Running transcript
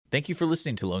Thank you for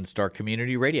listening to Lone Star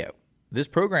Community Radio. This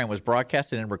program was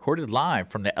broadcasted and recorded live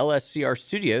from the LSCR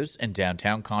studios in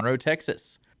downtown Conroe,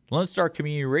 Texas. Lone Star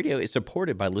Community Radio is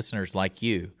supported by listeners like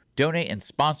you. Donate and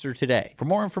sponsor today. For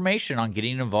more information on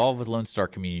getting involved with Lone Star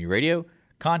Community Radio,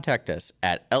 contact us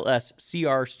at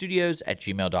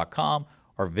lscrstudios@gmail.com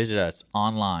or visit us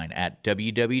online at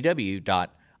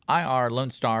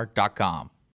www.irlonestar.com.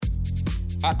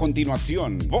 A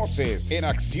continuación, Voces en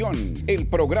Acción, el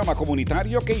programa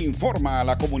comunitario que informa a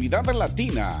la comunidad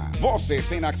latina.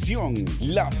 Voces en Acción,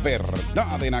 la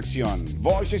verdad en acción.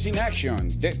 Voices in Action,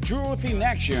 the truth in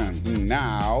action.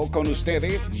 Now, con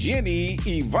ustedes, Jenny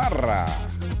Ibarra.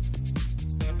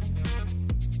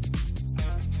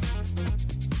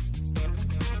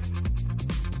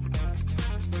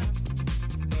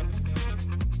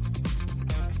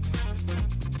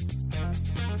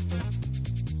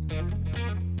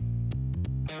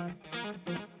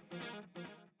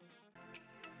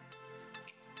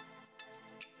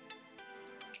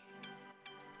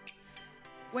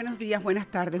 Buenos días,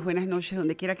 buenas tardes, buenas noches,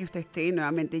 donde quiera que usted esté.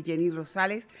 Nuevamente Jenny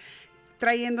Rosales,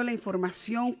 trayendo la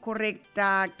información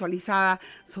correcta, actualizada,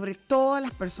 sobre todas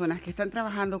las personas que están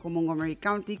trabajando con Montgomery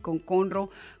County, con Conroe,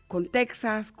 con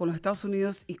Texas, con los Estados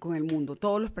Unidos y con el mundo.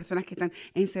 Todas las personas que están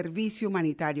en servicio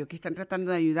humanitario, que están tratando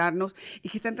de ayudarnos y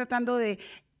que están tratando de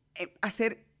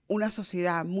hacer una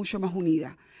sociedad mucho más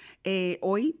unida.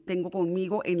 Hoy tengo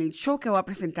conmigo en el show que voy a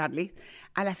presentarles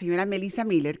a la señora Melisa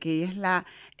Miller, que ella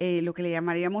es lo que le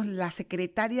llamaríamos la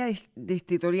secretaria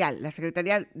distrital, la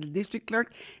secretaria del District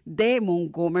Clerk de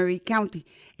Montgomery County.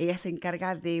 Ella se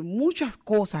encarga de muchas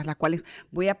cosas, las cuales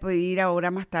voy a pedir ahora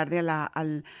más tarde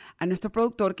a nuestro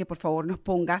productor que por favor nos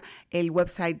ponga el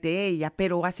website de ella.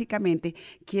 Pero básicamente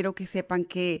quiero que sepan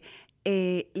que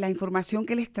la información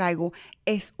que les traigo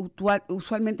es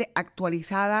usualmente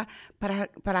actualizada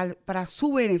para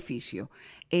su beneficio.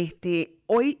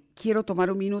 Hoy quiero tomar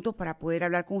un minuto para poder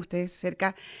hablar con ustedes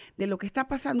acerca de lo que está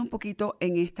pasando un poquito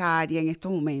en esta área en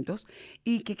estos momentos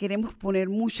y que queremos poner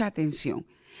mucha atención.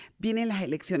 Vienen las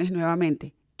elecciones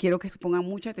nuevamente. Quiero que se pongan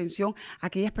mucha atención a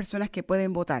aquellas personas que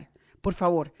pueden votar. Por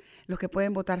favor, los que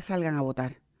pueden votar salgan a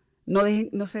votar. No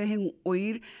se dejen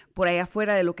oír por ahí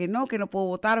afuera de lo que no puedo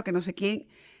votar o que no sé quién.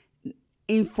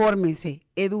 Infórmense,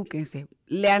 edúquense,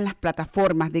 lean las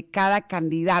plataformas de cada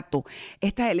candidato.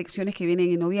 Estas elecciones que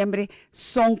vienen en noviembre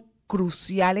son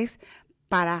cruciales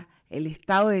para el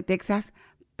estado de Texas,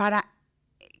 para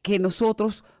que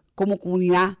nosotros como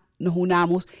comunidad nos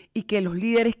unamos y que los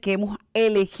líderes que hemos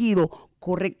elegido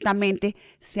correctamente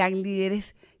sean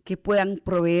líderes que puedan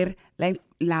proveer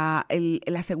la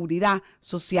seguridad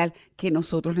social que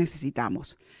nosotros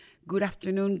necesitamos. Good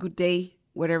afternoon, good day,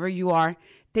 wherever you are.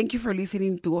 Thank you for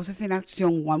listening to Voces en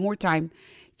Acción one more time.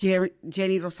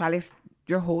 Jenny Rosales,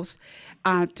 your host.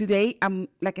 Today,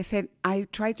 like I said, I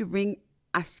try to bring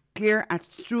as clear as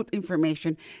truth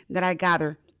information that I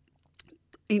gather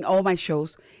in all my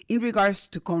shows in regards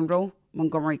to Conroe,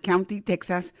 Montgomery County,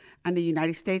 Texas, and the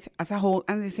United States as a whole,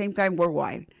 and at the same time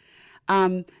worldwide.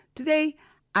 Today,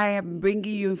 I am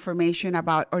bringing you information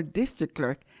about our district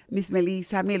clerk, Miss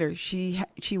Melisa Miller. She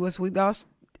was with us,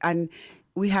 and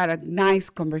we had a nice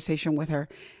conversation with her.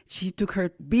 She took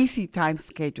her busy time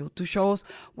schedule to show us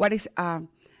what is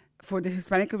for the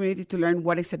Hispanic community to learn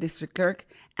what is a district clerk,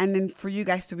 and then for you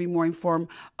guys to be more informed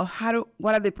of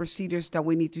what are the procedures that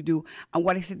we need to do, and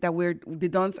what is it that the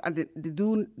don'ts and the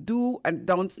do and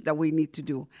don'ts that we need to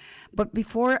do. But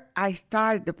before I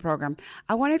start the program,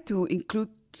 I wanted to include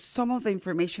some of the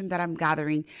information that I'm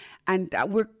gathering, and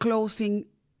we're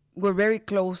very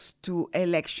close to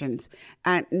elections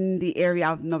and in the area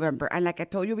of November. And like I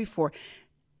told you before,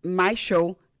 my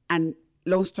show and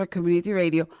Lone Star Community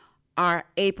Radio are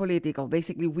apolitical.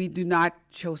 Basically, we do not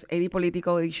choose any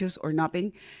political issues or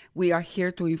nothing. We are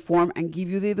here to inform and give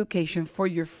you the education for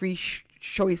your free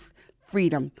choice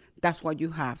freedom. That's what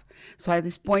you have. So at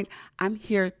this point, I'm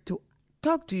here to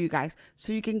talk to you guys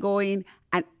so you can go in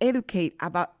and educate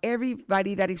about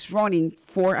everybody that is running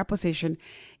for a position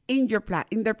in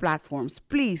their platforms.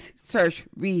 Please search,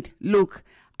 read, look,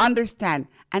 understand,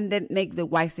 and then make the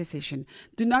wise decision.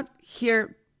 Do not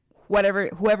hear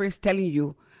whoever is telling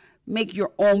you. Make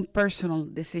your own personal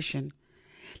decision.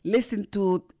 Listen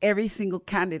to every single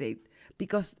candidate,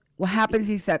 because what happens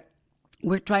is that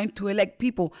we're trying to elect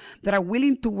people that are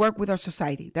willing to work with our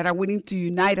society, that are willing to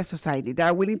unite a society, that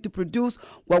are willing to produce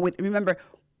remember,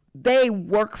 they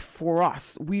work for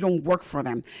us. We don't work for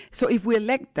them. So if we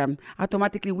elect them,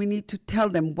 automatically we need to tell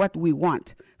them what we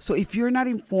want. So if you're not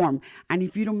informed and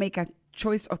if you don't make a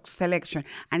choice of selection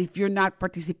and if you're not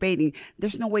participating,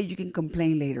 there's no way you can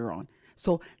complain later on.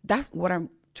 So that's what I'm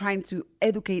trying to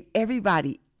educate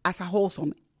everybody as a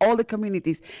wholesome, all the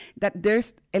communities, that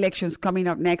there's elections coming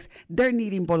up next. They're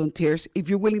needing volunteers. If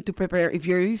you're willing to prepare, if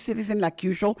you're a citizen like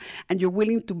usual and you're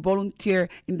willing to volunteer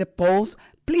in the polls,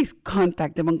 please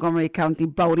contact the Montgomery County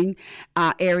voting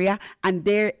area, and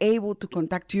they're able to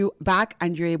contact you back,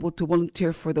 and you're able to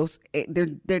volunteer for those.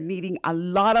 They're needing a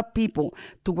lot of people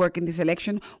to work in this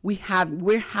election.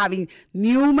 We're having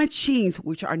new machines,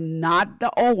 which are not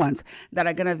the old ones, that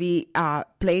are going to be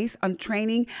placed on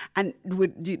training, and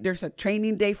there's a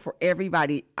training day for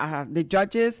everybody, the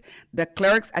judges, the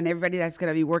clerks, and everybody that's going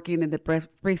to be working in the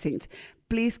precincts.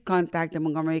 Please contact the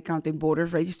Montgomery County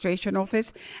Voters Registration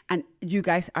Office, and you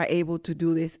guys are able to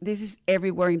do this. This is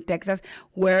everywhere in Texas.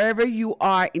 Wherever you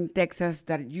are in Texas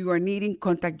that you are needing,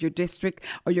 contact your district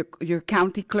or your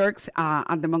county clerks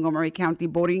on the Montgomery County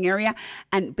voting area,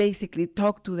 and basically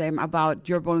talk to them about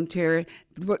your volunteer,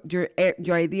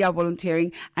 your idea of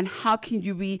volunteering, and how can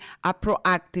you be a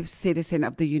proactive citizen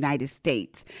of the United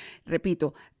States.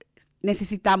 Repito,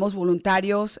 necesitamos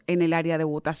voluntarios en el área de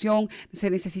votación, se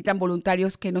necesitan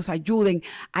voluntarios que nos ayuden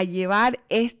a llevar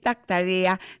esta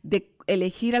tarea de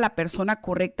elegir a la persona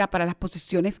correcta para las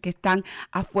posiciones que están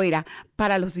afuera,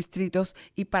 para los distritos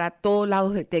y para todos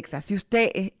lados de Texas. Si usted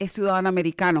es ciudadano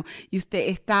americano y usted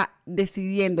está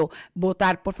decidiendo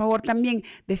votar, por favor también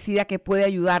decida que puede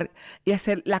ayudar y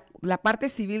hacer la parte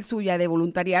civil suya de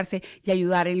voluntariarse y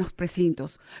ayudar en los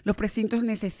precintos. Los precintos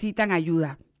necesitan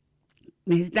ayuda.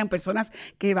 Necesitan personas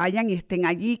que vayan y estén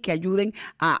allí, que ayuden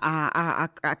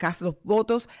a casar los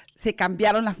votos. Se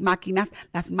cambiaron las máquinas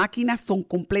son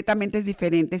completamente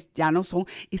diferentes, ya no son,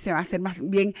 y se va a hacer más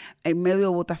bien en medio de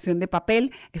votación de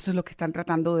papel. Eso es lo que están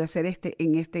tratando de hacer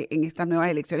en estas nuevas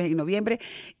elecciones en noviembre,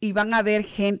 y van a haber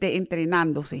gente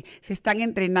entrenándose. Se están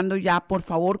entrenando ya. Por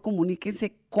favor,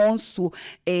 comuníquense con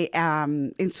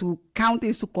en su county,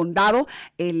 en su condado.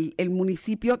 El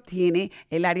municipio tiene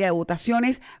el área de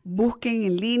votaciones. Busquen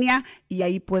en línea y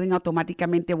ahí pueden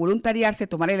automáticamente voluntariarse,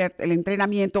 tomar el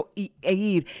entrenamiento e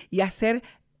ir y hacer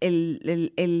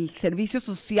el servicio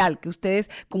social que ustedes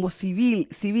como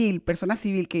persona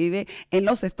civil que vive en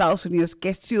los Estados Unidos, que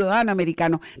es ciudadano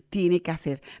americano, tiene que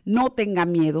hacer. No tenga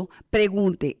miedo,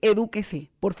 pregunte, edúquese,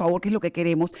 por favor, que es lo que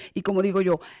queremos. Y como digo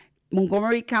yo,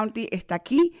 Montgomery County está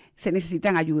aquí, se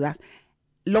necesitan ayudas.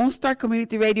 Lone Star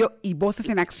Community Radio y Voces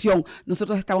en Acción,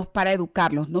 nosotros estamos para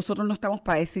educarlos, nosotros no estamos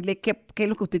para decirle qué es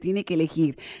lo que usted tiene que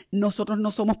elegir. Nosotros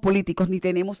no somos políticos ni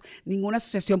tenemos ninguna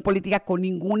asociación política con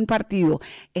ningún partido.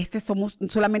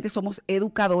 Solamente somos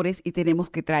educadores y tenemos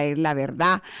que traer la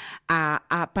verdad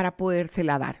para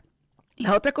podérsela dar.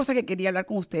 La otra cosa que quería hablar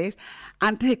con ustedes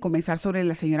antes de comenzar sobre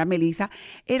la señora Melisa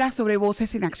era sobre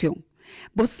Voces en Acción.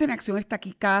 Voces en Acción está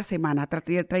aquí cada semana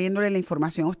trayéndole la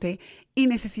información a usted, y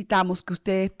necesitamos que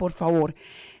ustedes, por favor,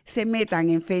 se metan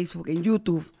en Facebook, en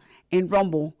YouTube, en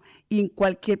Rumble y en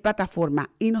cualquier plataforma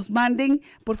y nos manden,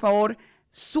 por favor,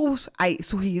 sus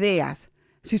ideas.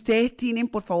 Si ustedes tienen,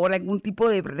 por favor, algún tipo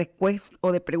de request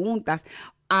o de preguntas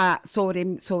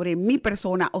sobre mi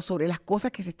persona o sobre las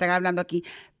cosas que se están hablando aquí,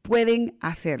 pueden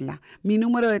hacerla. Mi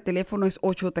número de teléfono es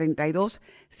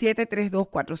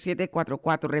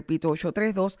 832-732-4744. Repito,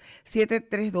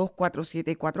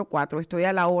 832-732-4744. Estoy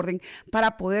a la orden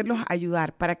para poderlos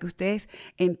ayudar, para que ustedes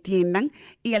entiendan,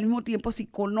 y al mismo tiempo, si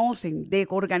conocen de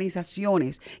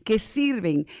organizaciones que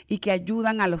sirven y que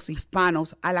ayudan a los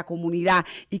hispanos, a la comunidad,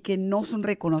 y que no son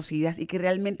reconocidas y que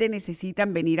realmente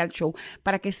necesitan venir al show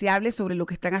para que se hable sobre lo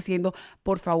que están haciendo,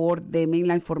 por favor, denme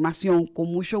la información.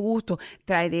 Con mucho gusto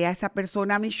traeré a esa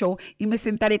persona a mi show y me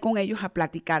sentaré con ellos a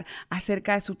platicar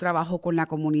acerca de su trabajo con la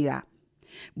comunidad.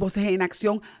 Voces en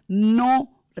Acción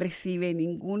no recibe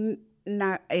ningún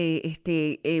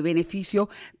beneficio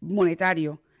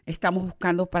monetario. Estamos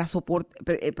buscando para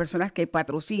personas que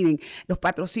patrocinen. Los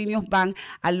patrocinios van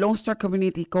a Lone Star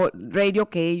Community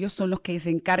Radio, que ellos son los que se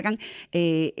encargan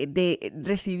de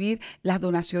recibir las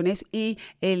donaciones y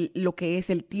lo que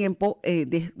es el tiempo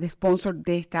de sponsor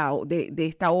de esta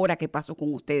hora que paso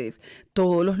con ustedes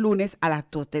todos los lunes a las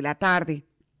 2 de la tarde.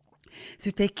 Si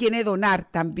usted quiere donar,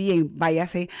 también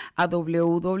váyase a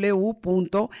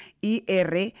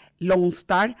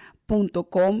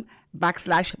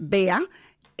www.irlonestar.com/bea.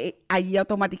 Ahí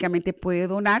automáticamente puede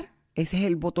donar. Ese es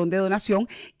el botón de donación,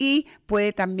 y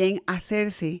puede también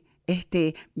hacerse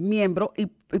miembro y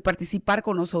participar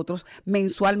con nosotros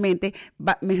mensualmente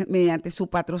mediante su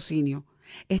patrocinio.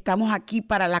 Estamos aquí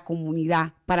para la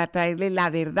comunidad, para traerle la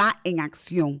verdad en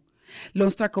acción. Lone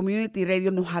Star Community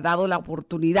Radio nos ha dado la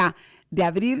oportunidad de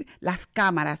abrir las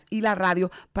cámaras y la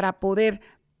radio para poder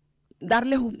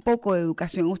darles un poco de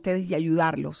educación a ustedes y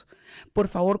ayudarlos. Por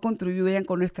favor, contribuyan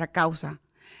con nuestra causa.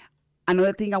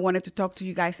 Another thing I wanted to talk to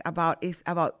you guys about is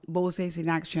about Voices in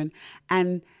Action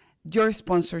and your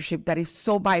sponsorship that is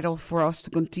so vital for us to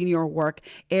continue our work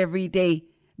every day.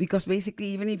 Because basically,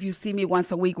 even if you see me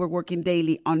once a week, we're working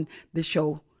daily on the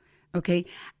show. Okay.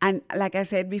 And like I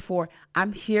said before,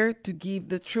 I'm here to give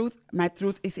the truth. My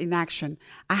truth is in action.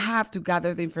 I have to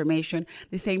gather the information.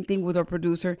 The same thing with our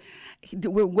producer.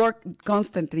 We work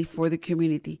constantly for the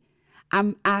community.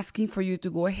 I'm asking for you to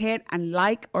go ahead and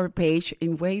like our page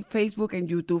in Facebook and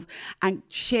YouTube and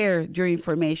share your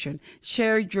information.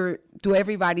 Share to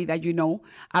everybody that you know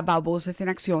about Voces en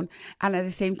Acción. And at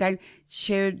the same time,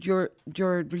 share your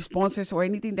responses or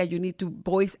anything that you need to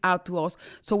voice out to us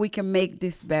so we can make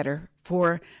this better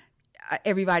for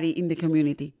everybody in the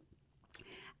community.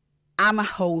 I'm a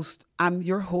host. I'm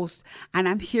your host. And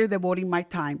I'm here devoting my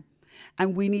time.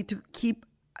 And we need to keep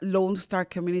Lone Star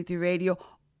Community Radio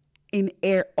in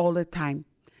air all the time.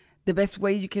 The best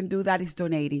way you can do that is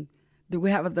donating.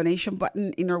 We have a donation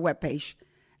button in our webpage.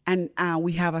 And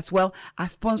we have as well a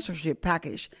sponsorship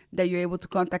package that you're able to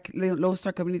contact Lone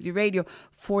Star Community Radio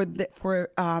for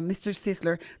Mr.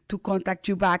 Sisler to contact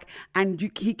you back, and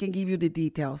he can give you the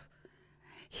details.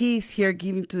 He's here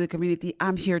giving to the community.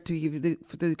 I'm here to give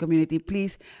to the community.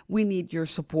 Please, we need your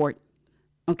support.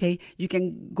 Okay? You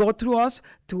can go through us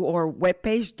to our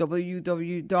webpage,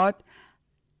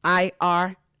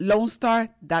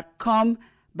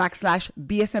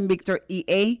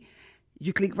 www.irlonestar.com/BSM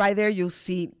You click right there, you'll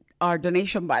see our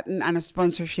donation button and a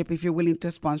sponsorship if you're willing to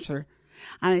sponsor.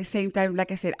 And at the same time,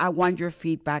 like I said, I want your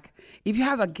feedback. If you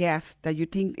have a guest that you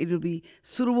think it will be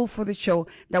suitable for the show,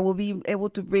 that will be able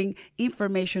to bring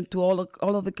information to all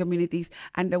of the communities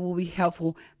and that will be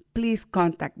helpful, please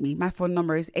contact me. My phone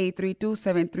number is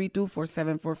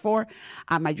 832-732-4744.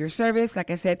 I'm at your service.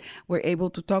 Like I said, we're able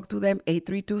to talk to them,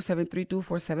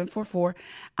 832-732-4744.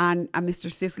 And Mr.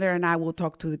 Sisler and I will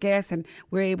talk to the guests, and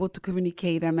we're able to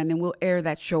communicate them, and then we'll air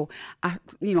that show. As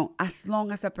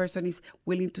long as a person is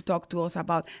willing to talk to us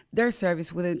about their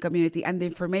service within the community and the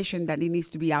information that it needs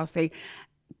to be out there,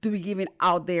 to be given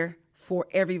out there for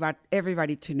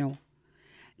everybody to know.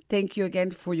 Thank you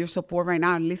again for your support right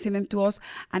now and listening to us.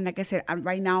 And like I said,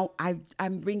 right now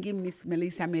I'm bringing Miss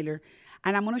Melisa Miller.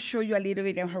 And I'm going to show you a little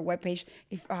bit on her webpage.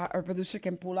 If our producer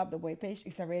can pull up the webpage,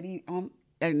 it's already on,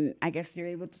 and I guess you're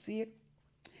able to see it.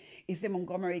 It's the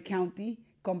Montgomery County,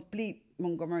 complete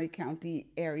Montgomery County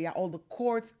area, all the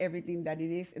courts, everything that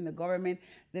it is in the government,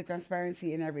 the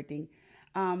transparency and everything.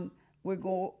 And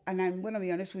I'm going to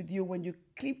be honest with you, when you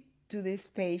click to this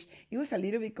page, it was a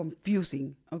little bit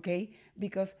confusing, okay?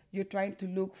 Because you're trying to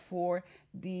look for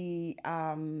the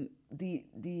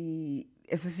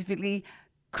specifically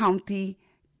county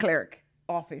clerk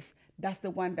office. That's the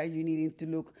one that you needed to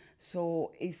look.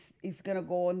 So it's gonna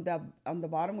go on the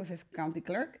bottom where it says county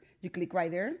clerk. You click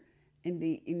right there in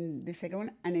the second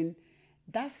one, and then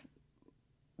that's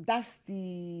not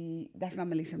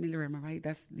Melisa Miller, am I right?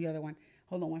 That's the other one.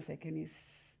 Hold on one second.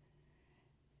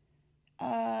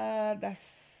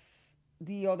 That's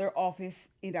the other office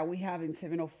that we have in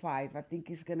 705. I think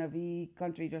it's gonna be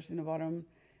country just in the bottom.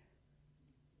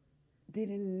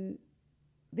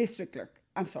 District clerk.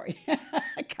 I'm sorry.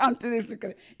 County district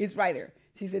clerk. It's right there.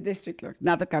 She's a district clerk,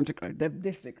 not the country clerk, the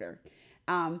district clerk.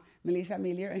 Melisa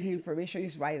Miller, and her information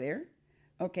is right there.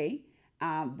 Okay.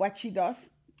 What she does,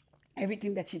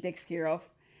 everything that she takes care of,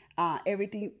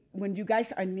 everything. When you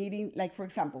guys are needing, like for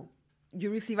example, you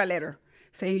receive a letter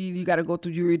saying you got to go to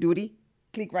jury duty,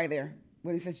 click right there.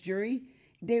 When it says jury,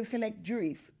 they select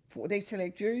juries. They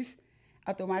select juries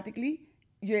automatically.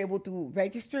 You're able to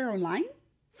register online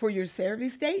for your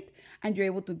service date, and you're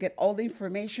able to get all the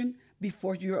information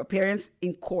before your appearance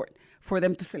in court for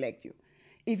them to select you.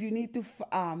 If you need to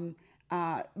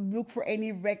look for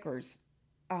any records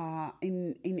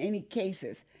in any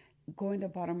cases, go in the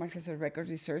bottom where it says records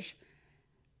research,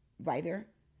 right there.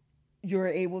 You're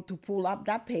able to pull up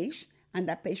that page, and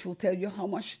that page will tell you how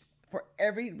much for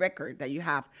every record that you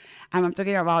have. And I'm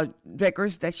talking about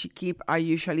records that she keep are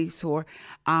usually so.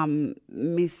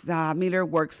 Ms. Miller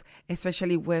works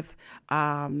especially with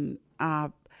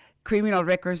criminal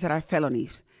records that are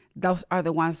felonies. Those are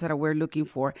the ones that we're looking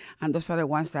for, and those are the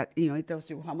ones that, it tells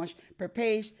you how much per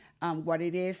page, what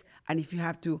it is, and if you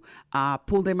have to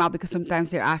pull them out, because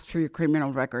sometimes they're asked for your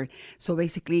criminal record. So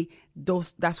basically,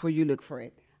 that's where you look for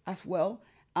it. As well,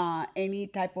 any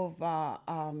type of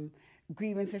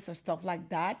grievances or stuff like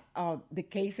that, the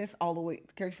cases all the way,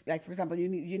 like for example, you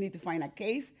need to find a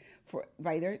case for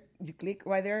right there. You click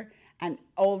right there, and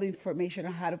all the information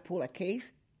on how to pull a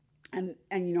case, and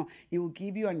it will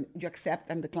give you, and you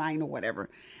accept and decline or whatever.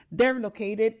 They're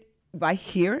located right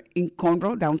here in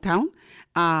Conroe downtown,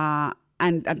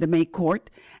 and at the May Court,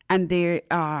 and they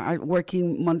are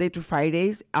working Monday to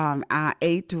Fridays,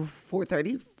 8 to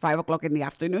 4:30, 5 o'clock in the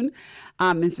afternoon.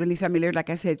 Ms. Melisa Miller, like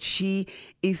I said, she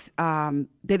is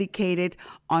dedicated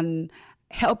on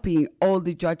helping all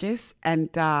the judges and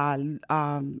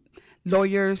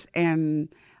lawyers and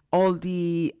all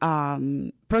the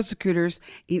prosecutors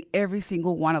in every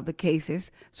single one of the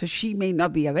cases. So she may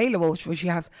not be available. So she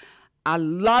has a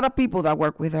lot of people that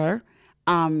work with her.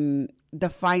 The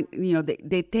fine,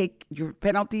 they take your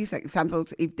penalties.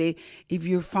 Examples, if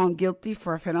you're found guilty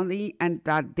for a felony and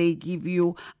they give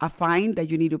you a fine that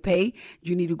you need to pay,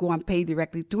 you need to go and pay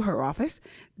directly to her office.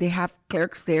 They have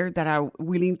clerks there that are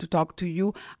willing to talk to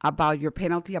you about your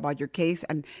penalty, about your case,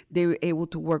 and they're able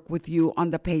to work with you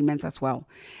on the payments as well.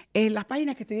 Las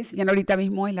páginas que estoy enseñando ahorita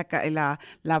mismo es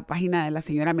la página de la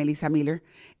señora Melisa Miller.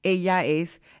 Ella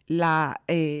es la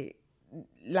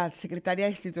secretaria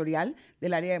distritorial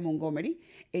del área de Montgomery.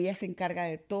 Ella se encarga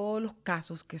de todos los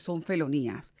casos que son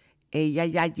felonías. Ella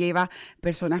ya lleva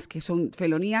personas que son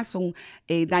felonías, son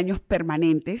daños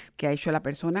permanentes que ha hecho la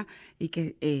persona y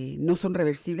que no son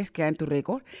reversibles, quedan en tu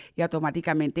récord. Y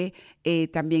automáticamente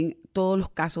también todos los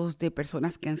casos de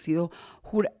personas que han sido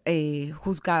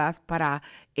juzgadas para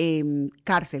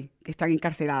cárcel, que están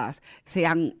encarceladas,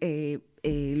 sean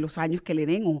los años que le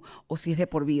den o si es de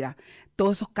por vida.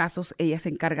 Todos esos casos ella se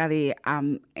encarga de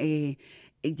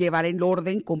llevar el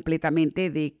orden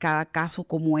completamente de cada caso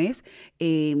como es,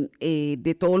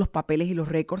 de todos los papeles y los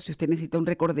récords. Si usted necesita un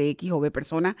récord de X o B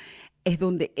persona, es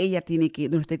donde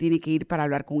donde usted tiene que ir para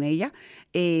hablar con ella.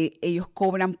 Ellos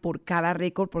cobran por cada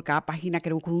récord, por cada página,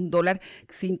 creo que $1,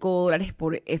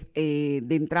 $5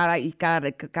 de entrada y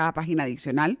cada página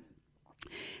adicional.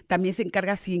 También se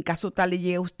encarga, si en caso tal le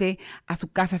llega usted a su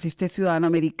casa, si usted es ciudadano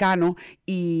americano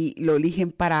y lo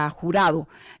eligen para jurado,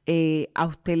 a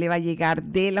usted le va a llegar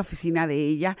de la oficina de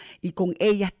ella, y con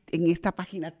ella en esta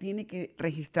página tiene que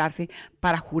registrarse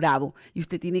para jurado y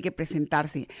usted tiene que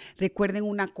presentarse. Recuerden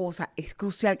una cosa, es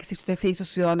crucial que si usted se hizo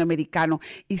ciudadano americano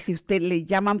y si usted le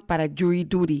llaman para jury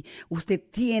duty, usted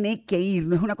tiene que ir.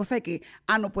 No es una cosa de que,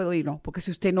 no puedo ir, no, porque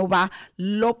si usted no va,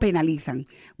 lo penalizan.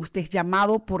 Usted es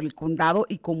llamado por el condado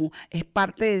y como es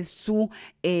parte de su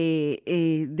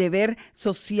deber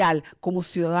social como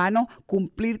ciudadano,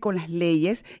 cumplir con las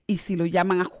leyes, y si lo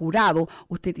llaman a jurado,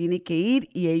 usted tiene que ir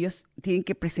y ellos tienen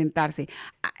que presentarse.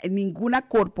 Ninguna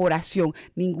corporación,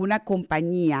 ninguna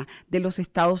compañía de los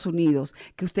Estados Unidos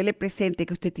que usted le presente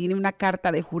que usted tiene una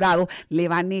carta de jurado le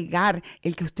va a negar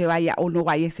el que usted vaya o no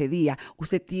vaya ese día.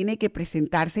 Usted tiene que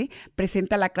presentarse,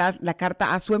 presenta la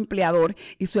carta a su empleador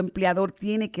y su empleador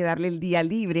tiene que darle el día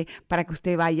libre para que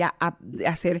usted vaya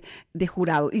a ser de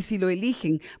jurado. Y si lo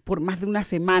eligen por más de una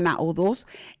semana o dos,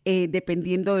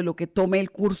 dependiendo de lo que tome el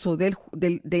curso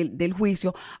del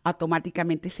juicio,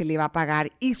 automáticamente se le va a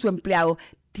pagar y su empleado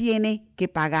tiene que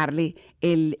pagarle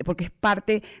porque es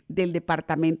parte del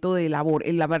Departamento de Labor.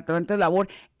 El Departamento de Labor,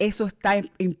 eso está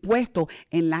impuesto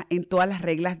en todas las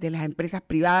reglas de las empresas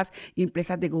privadas y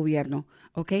empresas de gobierno.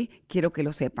 ¿Ok? Quiero que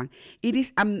lo sepan. It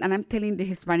is, and I'm telling the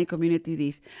Hispanic community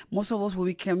this. Most of us will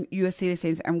become U.S.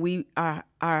 citizens and we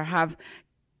have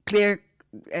clear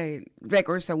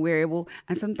records, and we're able,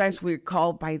 and sometimes we're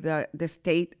called by the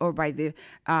state or by the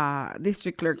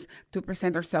district clerks to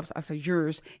present ourselves as a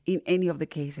jurors in any of the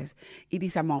cases. It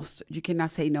is a must. You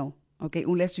cannot say no. Okay,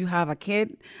 unless you have a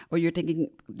kid or you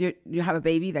have a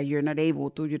baby that you're not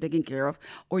able to, you're taking care of,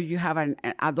 or you have an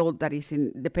adult that is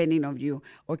depending on you,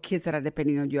 or kids that are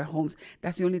depending on your homes.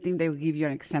 That's the only thing they will give you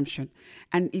an exemption.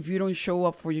 And if you don't show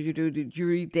up for your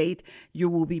jury date, you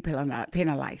will be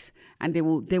penalized, and they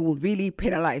will really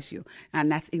penalize you.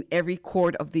 And that's in every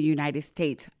court of the United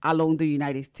States, along the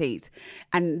United States.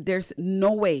 And there's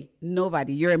no way,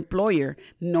 nobody, your employer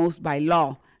knows by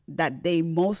law that they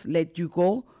must let you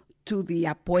go to the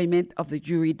appointment of the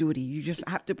jury duty. You just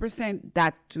have to present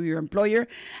that to your employer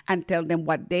and tell them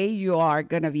what day you are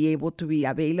going to be able to be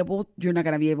available. You're not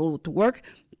going to be able to work.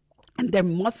 And they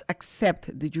must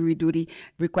accept the jury duty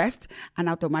request, and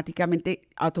automatically,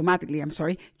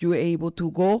 you're able to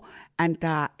go. And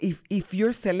if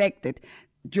you're selected,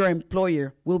 your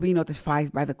employer will be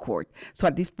notified by the court. So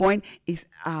at this point, it's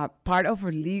part of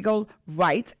our legal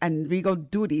rights and legal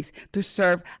duties to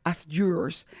serve as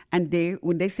jurors. And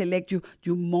when they select you,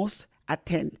 you must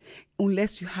attend.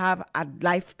 Unless you have a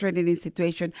life-threatening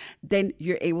situation, then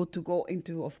you're able to go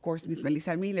into, of course, Ms.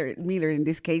 Melisa Miller in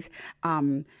this case,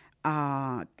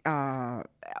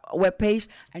 webpage,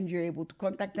 and you're able to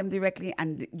contact them directly,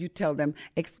 and you tell them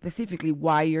specifically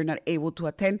why you're not able to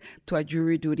attend to a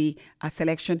jury duty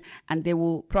selection, and they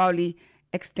will probably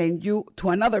extend you to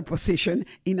another position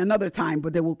in another time,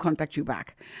 but they will contact you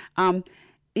back.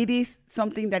 It is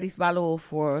something that is valuable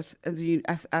for us as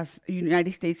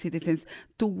United States citizens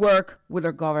to work with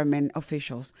our government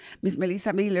officials. Ms.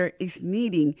 Melisa Miller is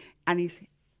needing and is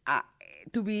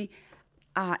to be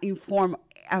informed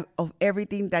of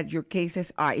everything that your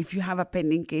cases are. If you have a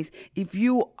pending case, if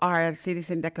you are a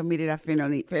citizen that committed a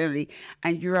felony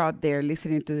and you're out there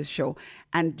listening to the show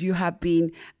and you have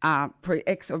been, for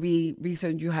X or B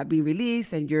reason, you have been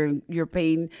released and you're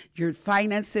paying your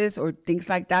finances or things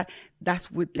like that,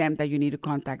 that's with them that you need to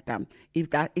contact them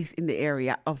if that is in the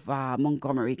area of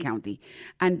Montgomery County.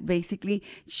 And basically,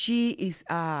 she's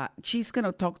going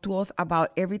to talk to us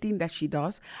about everything that she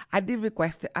does. I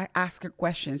ask her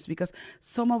questions because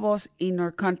some of us in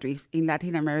our countries, in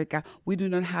Latin America, we do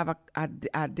not have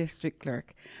a district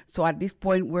clerk. So at this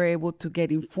point, we're able to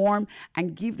get informed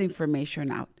and give the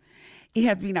information out. It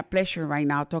has been a pleasure right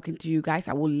now talking to you guys.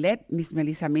 I will let Miss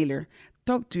Melisa Miller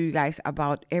talk to you guys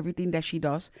about everything that she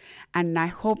does, and I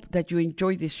hope that you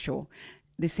enjoy this show.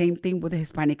 The same thing with the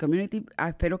Hispanic community.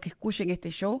 Espero que escuchen este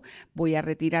show. Voy a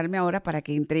retirarme ahora para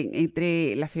que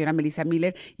entre la señora Melisa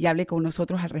Miller y hable con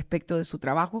nosotros al respecto de su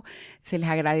trabajo. Se les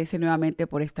agradece nuevamente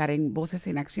por estar en Voces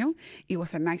en Acción. It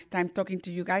was a nice time talking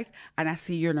to you guys, and I'll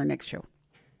see you in our next show.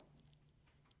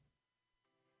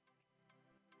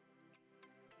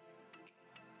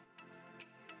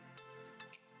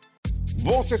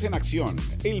 Voces en Acción,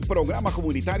 el programa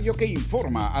comunitario que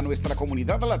informa a nuestra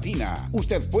comunidad latina.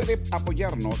 Usted puede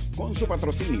apoyarnos con su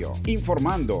patrocinio,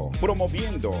 informando,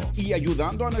 promoviendo y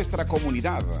ayudando a nuestra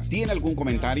comunidad. ¿Tiene algún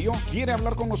comentario? ¿Quiere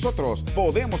hablar con nosotros?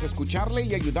 Podemos escucharle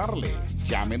y ayudarle.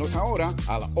 Llámenos ahora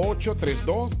al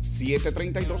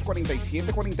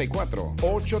 832-732-4744.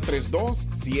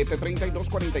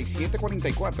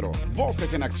 832-732-4744.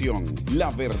 Voces en Acción, la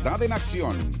verdad en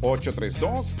acción.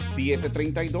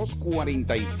 832-732-4744.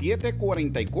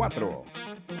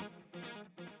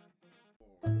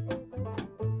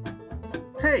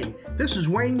 Hey, this is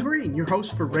Wayne Green, your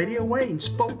host for Radio Wayne,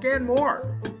 Spoke and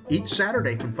More. Each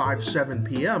Saturday from 5 to 7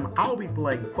 p.m., I'll be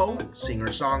playing folk,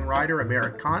 singer-songwriter,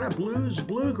 Americana, blues,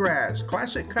 bluegrass,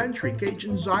 classic country,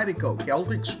 Cajun Zydeco,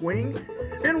 Celtic swing,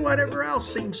 and whatever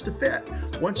else seems to fit.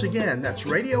 Once again, that's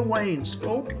Radio Wayne,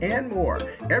 Spoke and More,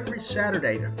 every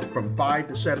Saturday from 5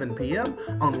 to 7 p.m.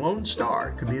 on Lone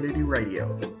Star Community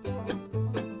Radio.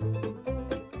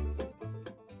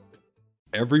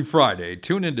 Every Friday,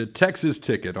 tune into Texas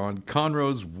Ticket on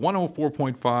Conroe's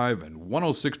 104.5 and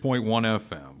 106.1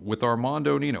 FM with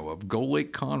Armando Nino of Gull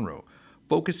Lake Conroe,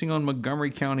 focusing on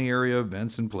Montgomery County area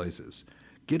events and places.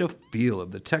 Get a feel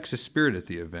of the Texas spirit at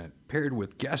the event, paired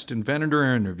with guest and vendor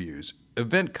interviews,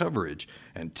 event coverage,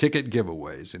 and ticket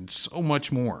giveaways, and so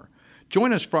much more.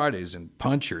 Join us Fridays and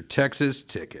punch your Texas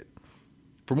Ticket.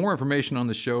 For more information on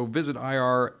the show, visit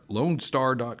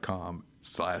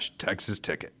irlonestar.com/Texas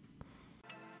Ticket.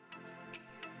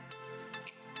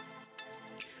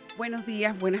 Buenos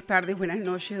días, buenas tardes, buenas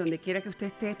noches, donde quiera que usted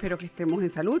esté, espero que estemos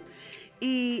en salud.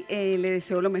 Y le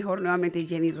deseo lo mejor nuevamente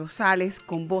Jenny Rosales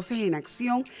con Voces en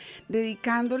Acción,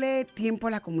 dedicándole tiempo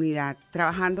a la comunidad,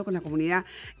 trabajando con la comunidad,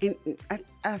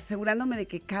 asegurándome de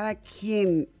que cada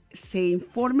quien se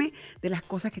informe de las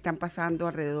cosas que están pasando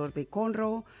alrededor de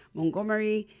Conroe,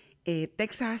 Montgomery,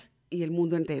 Texas y el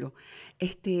mundo entero.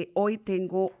 Hoy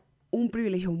tengo un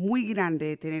privilegio muy grande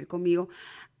de tener conmigo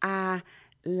a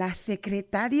la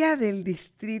secretaria del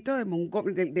distrito de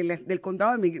Montgomery, del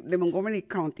condado de Montgomery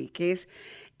County, que es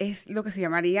lo que se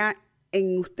llamaría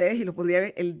en ustedes, y lo pondría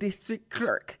el District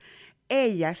Clerk.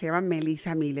 Ella se llama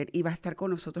Melisa Miller y va a estar con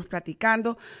nosotros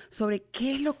platicando sobre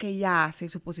qué es lo que ella hace,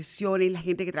 sus posiciones, la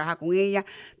gente que trabaja con ella,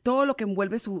 todo lo que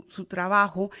envuelve su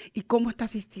trabajo y cómo está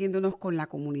asistiéndonos con la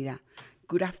comunidad.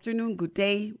 Good afternoon, good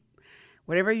day,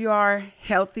 wherever you are,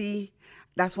 healthy.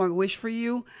 That's one wish for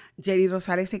you. Jenny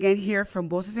Rosales again here from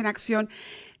Voces en Acción,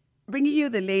 bringing you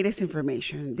the latest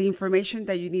information, the information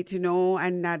that you need to know,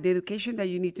 and the education that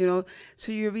you need to know,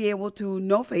 so you'll be able to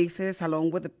know faces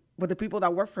along with the people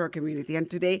that work for our community. And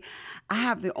today, I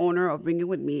have the honor of bringing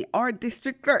with me our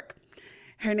district clerk.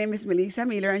 Her name is Melisa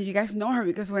Miller, and you guys know her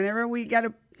because whenever we got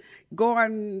to go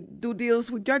and do deals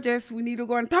with judges, we need to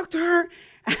go and talk to her.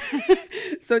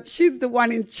 So she's the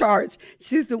one in charge.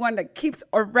 She's the one that keeps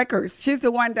our records. She's the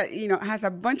one that, has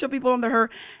a bunch of people under her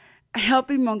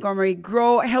helping Montgomery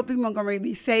grow, helping Montgomery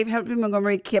be safe, helping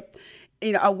Montgomery keep,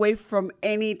 away from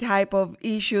any type of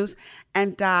issues.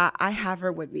 And I have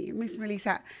her with me. Miss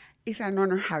Melisa, it's an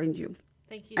honor having you.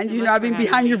 Thank you And so you much know I've for been having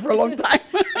behind me. you for a long time.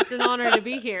 It's an honor to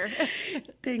be here.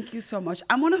 Thank you so much.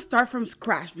 I'm going to start from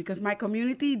scratch because my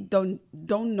community don't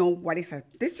know what is a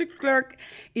district clerk.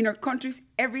 In our countries,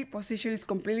 every position is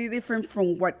completely different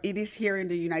from what it is here in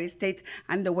the United States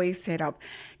and the way it's set up.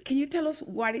 Can you tell us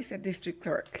what is a district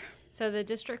clerk? So the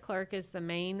district clerk is the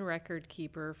main record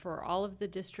keeper for all of the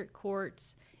district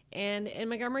courts. And in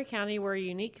Montgomery County, we're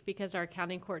unique because our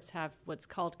county courts have what's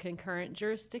called concurrent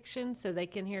jurisdiction, so they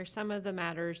can hear some of the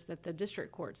matters that the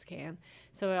district courts can.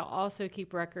 So it'll also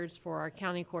keep records for our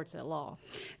county courts at law.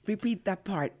 Repeat that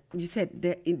part. You said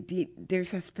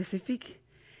there's a specific,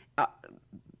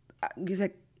 you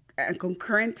said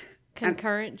concurrent.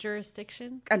 Concurrent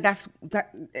jurisdiction. And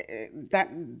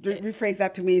rephrase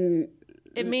that to mean.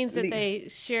 It means that they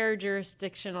share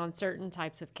jurisdiction on certain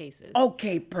types of cases.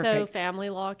 Okay, perfect. So family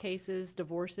law cases,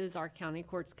 divorces, our county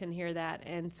courts can hear that.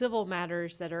 And civil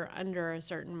matters that are under a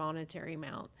certain monetary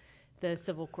amount, the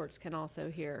civil courts can also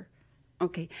hear.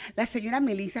 Ok. La señora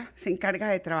Melisa se encarga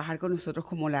de trabajar con nosotros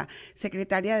como la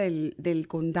secretaria del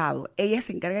condado. Ella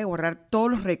se encarga de guardar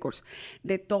todos los récords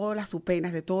de todas las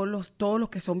subpenas, de todos los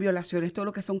que son violaciones, todo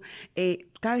lo que son...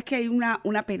 cada vez que hay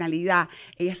una penalidad,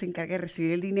 ella se encarga de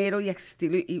recibir el dinero y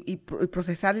asistirlo y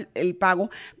procesar el pago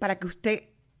para que usted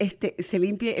se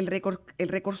limpie el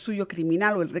récord suyo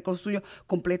criminal o el récord suyo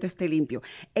completo esté limpio.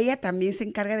 Ella también se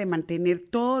encarga de mantener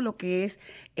todo lo que es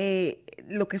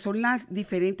lo que son los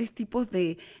diferentes tipos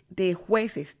de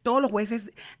jueces. Todos los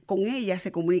jueces con ella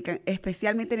se comunican,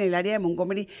 especialmente en el área de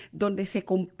Montgomery, donde se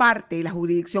comparte la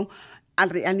jurisdicción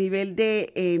a nivel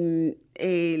de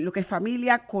lo que es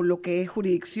familia con lo que es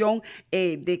jurisdicción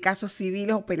de casos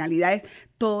civiles o penalidades.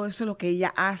 Todo eso es lo que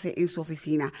ella hace en su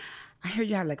oficina. I heard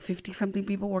you have like 50-something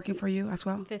people working for you as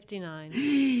well. 59.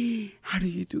 How do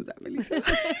you do that, Melisa?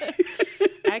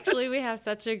 Actually, we have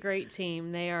such a great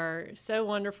team. They are so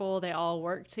wonderful. They all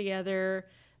work together,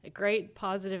 great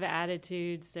positive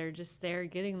attitudes. They're just there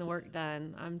getting the work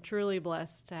done. I'm truly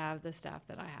blessed to have the staff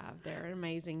that I have. They're an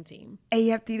amazing team.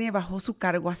 Ella tiene bajo su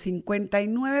cargo a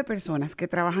 59 personas que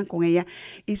trabajan con ella.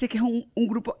 Dice que es un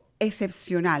grupo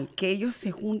excepcional, que ellos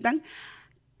se juntan,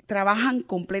 trabajan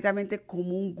completamente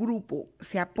como un grupo,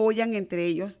 se apoyan entre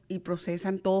ellos y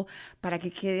procesan todo para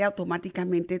que quede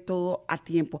automáticamente todo a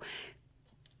tiempo.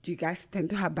 Do you guys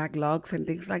tend to have backlogs and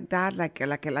things like that? Like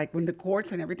when the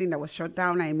courts and everything that was shut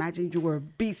down, I imagine you were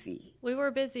busy. We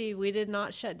were busy. We did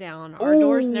not shut down. Our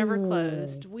doors never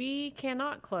closed. We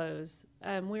cannot close.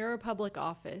 We're a public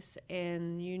office,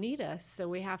 and you need us, so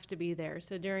we have to be there.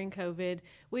 So during COVID,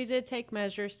 we did take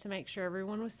measures to make sure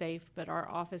everyone was safe, but our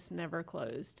office never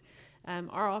closed.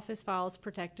 Our office files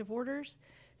protective orders.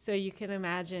 So you can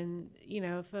imagine,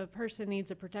 if a person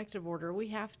needs a protective order, we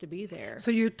have to be there.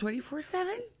 So you're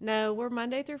 24/7? No, we're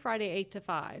Monday through Friday, 8 to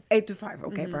 5. 8 to 5,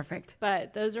 okay, perfect.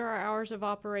 But those are our hours of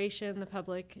operation. The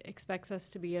public expects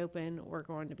us to be open. We're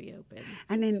going to be open.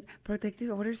 And then protective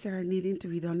orders that are needing to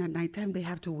be done at nighttime, they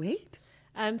have to wait?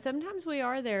 Sometimes we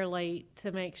are there late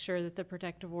to make sure that the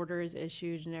protective order is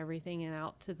issued and everything and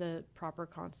out to the proper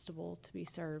constable to be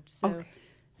served. So. Okay.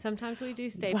 Sometimes we do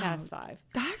stay past 5.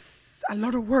 That's a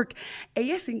lot of work.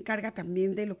 Ella se encarga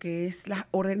también de lo que es las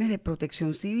órdenes de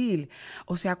protección civil.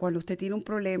 O sea, cuando usted tiene un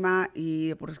problema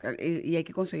y hay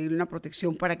que conseguir una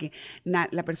protección para que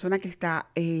la persona que está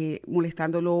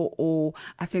molestándolo o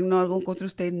haciendo algo contra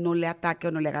usted no le ataque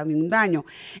o no le haga ningún daño.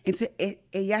 Entonces,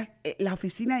 la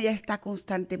oficina ya está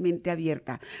constantemente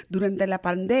abierta. Durante la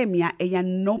pandemia, ella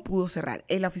no pudo cerrar.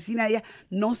 La oficina de ella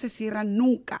no se cierra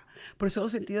nunca. Por eso, en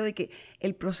el sentido de que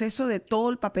el proceso de todo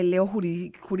el papeleo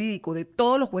jurídico de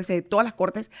todos los jueces, de todas las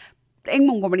cortes en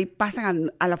Montgomery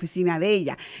pasan a la oficina de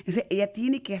ella. Entonces, ella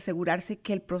tiene que asegurarse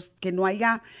que no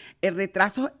haya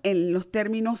retrasos en los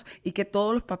términos y que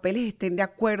todos los papeles estén de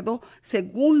acuerdo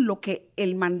según lo que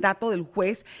el mandato del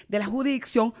juez de la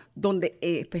jurisdicción donde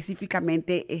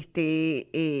específicamente esté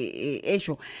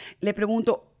hecho. Le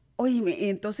pregunto, oye,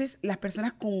 entonces las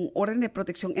personas con orden de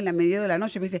protección en la medio de la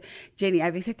noche me dicen, Jenny,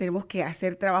 a veces tenemos que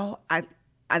hacer trabajos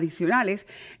adicionales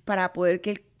para poder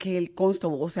que el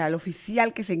constable, o sea, el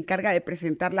oficial que se encarga de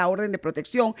presentar la orden de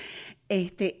protección,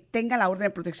 tenga la orden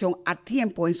de protección a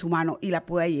tiempo en su mano y la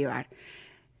pueda llevar.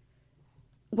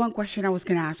 One question I was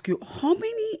going to ask you, how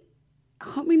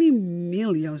many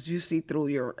millions you see through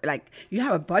you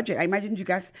have a budget. I imagine you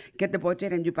guys get the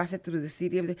budget and you pass it through the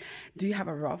city. Do you have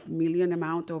a rough million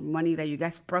amount of money that you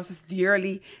guys process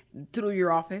yearly through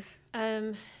your office?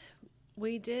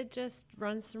 We did just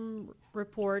run some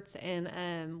reports,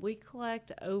 and we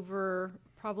collect over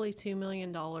probably $2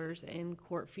 million in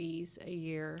court fees a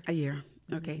year. A year.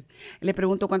 Okay. Le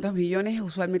pregunto cuántos millones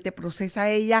usualmente procesa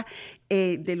ella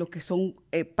de lo que son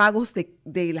pagos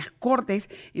de las cortes,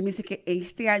 y me dice que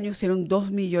este año hicieron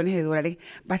 $2 millones.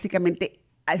 Básicamente,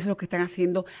 eso es lo que están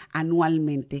haciendo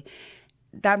anualmente.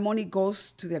 That money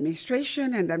goes to the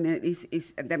administration, and that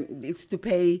is to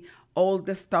pay all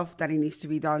the stuff that it needs to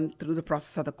be done through the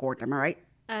process of the court. Am I right?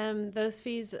 Those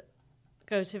fees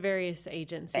go to various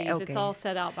agencies. Okay. It's all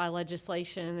set out by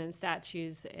legislation and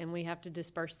statutes, and we have to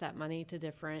disperse that money to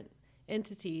different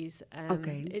entities.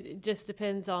 Okay. It just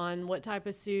depends on what type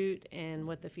of suit and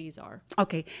what the fees are.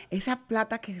 Okay. Esa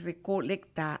plata que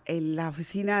recolecta en la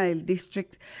oficina del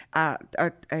district,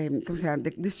 ¿cómo se llama?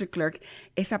 The district clerk,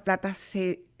 esa plata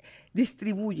se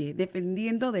distribuye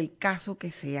dependiendo del caso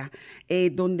que sea,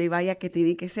 donde vaya que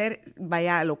tiene que ser,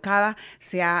 vaya alocada,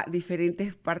 sea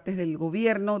diferentes partes del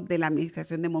gobierno, de la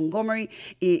administración de Montgomery,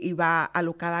 y va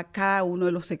alocada a cada uno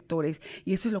de los sectores.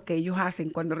 Y eso es lo que ellos hacen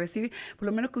cuando recibe, por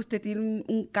lo menos que usted tiene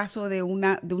un caso de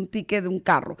un ticket de un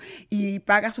carro y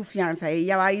paga su fianza,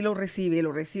 ella va y lo recibe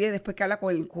después que habla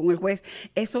con el juez.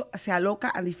 Eso se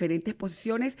aloca a diferentes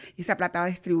posiciones y esa plata va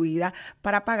distribuida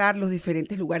para pagar los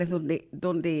diferentes lugares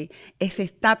donde se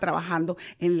está trabajando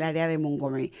en el área de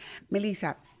Montgomery.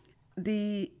 Melisa,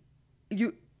 they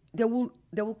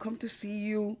will come to see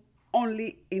you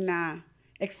only in a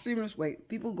extremist way.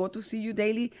 People go to see you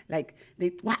daily, like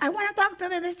I want to talk to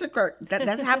the district clerk.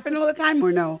 That's happened all the time,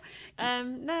 or no?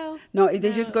 No,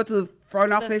 they just go to the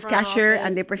front office cashier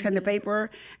and they present the paper,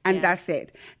 and Yeah. that's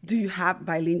it. Do you have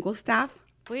bilingual staff?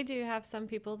 We do have some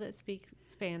people that speak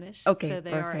Spanish, Okay, so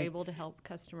they are perfect. able to help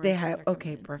customers. They as have, they're coming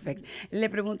okay, in. perfect. Le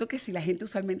pregunto que si la gente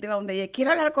usualmente va donde ella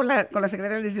quiere hablar con la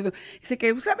secretaria del distrito. Dice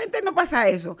que usualmente no pasa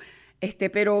eso,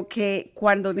 pero que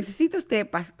cuando necesita usted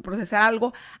procesar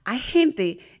algo, hay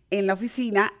gente en la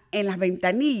oficina, en las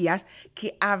ventanillas,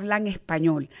 que hablan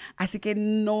español. Así que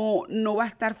no va a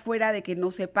estar fuera de que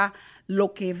no sepa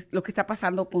lo que está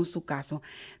pasando con su caso.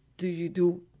 Do you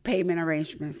do payment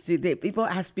arrangements? People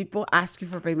ask you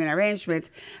for payment arrangements?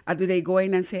 Do they go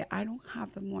in and say, I don't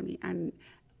have the money, and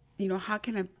how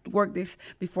can I work this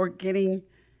before getting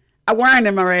a warrant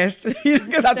of arrest?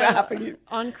 Because that's what happened.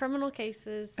 On criminal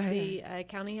cases, the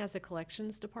county has a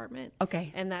collections department.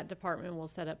 Okay. And that department will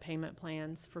set up payment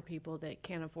plans for people that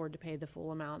can't afford to pay the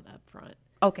full amount up front.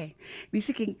 Ok.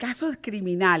 Dice que en casos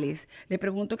criminales, le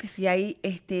pregunto que si hay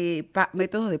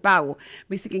métodos de pago.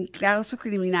 Dice que en casos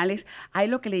criminales hay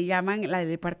lo que le llaman el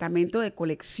departamento de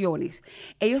colecciones.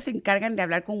 Ellos se encargan de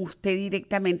hablar con usted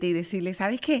directamente y decirle,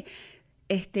 ¿sabes qué?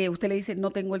 Usted le dice,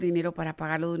 no tengo el dinero para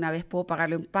pagarlo de una vez, puedo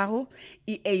pagarlo en pago,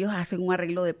 y ellos hacen un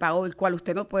arreglo de pago el cual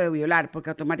usted no puede violar,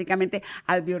 porque automáticamente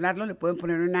al violarlo le pueden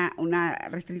poner una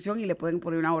restricción y le pueden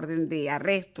poner una orden de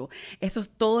arresto.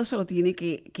 Todo eso lo tiene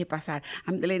que pasar.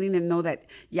 I'm letting them know that,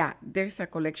 yeah, there's a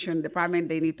collection department,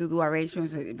 they need to do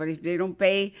arrangements, but if they don't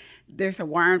pay, there's a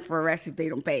warrant for arrest if they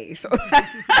don't pay. So,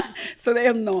 so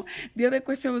they'll know. The other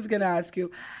question I was going to ask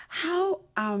you,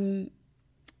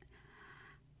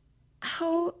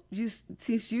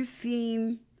 since you've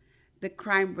seen the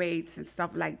crime rates and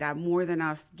stuff like that more than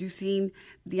us, you've seen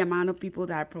the amount of people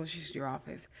that approaches your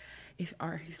office. Is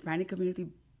our Hispanic community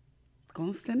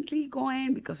constantly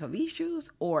going because of issues,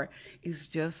 or is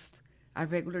just a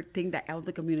regular thing that all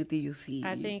the community you see?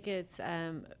 I think it's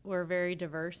we're very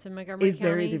diverse in Montgomery It's County.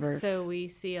 very diverse. So we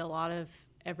see a lot of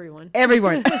everyone. A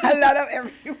lot of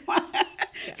everyone.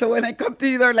 Yeah. So when I come to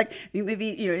you, they're like, maybe,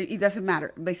 it doesn't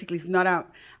matter. Basically, it's not a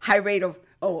high rate of,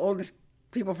 all these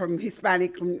people from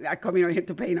Hispanic are coming over here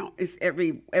to pay. No, it's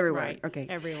everywhere. Right, Okay.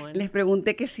 everyone. Les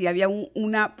pregunté que si había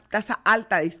una tasa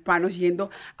alta de hispanos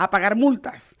yendo a pagar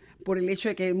multas por el hecho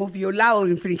de que hemos violado o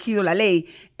infringido la ley,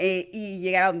 y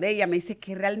llegar a donde ella me dice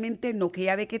que realmente no, que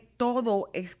ella ve que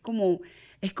todo es como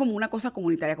una cosa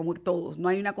comunitaria, como todos. No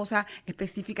hay una cosa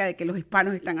específica de que los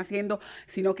hispanos están haciendo,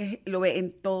 sino que lo ve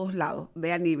en todos lados,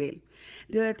 ve a nivel.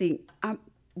 The other thing,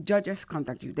 judges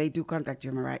contact you. They do contact you,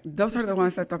 am I right? Those are the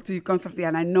ones that talk to you constantly,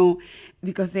 and I know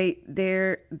because I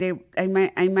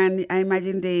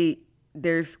imagine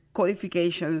there's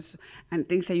codifications and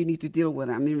things that you need to deal with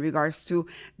them in regards to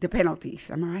the penalties.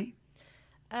 Am I right?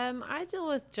 I deal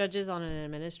with judges on an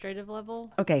administrative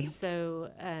level. Okay.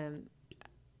 So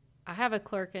I have a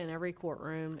clerk in every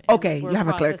courtroom. And Okay, you we're have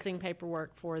a clerk. processing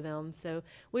paperwork for them. So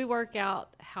we work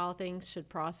out how things should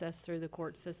process through the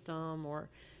court system, or,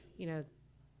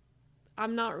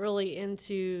 I'm not really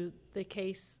into the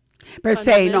case Per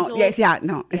se, no. fundamentals. Yes, yeah,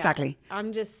 no, Yeah, exactly.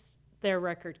 I'm just their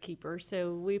record keeper.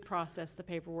 So we process the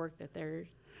paperwork that they're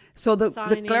So the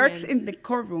signing clerks and- in the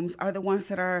courtrooms are the ones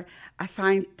that are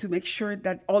assigned to make sure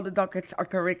that all the dockets are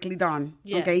correctly done.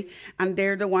 Yes. Okay, and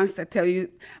they're the ones that tell you,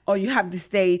 oh, you have this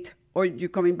date or you're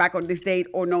coming back on this date,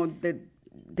 or no,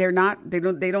 they're not. They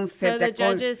don't set so that. The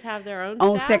judges have their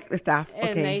own staff, and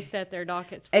okay. they set their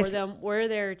dockets for them. We're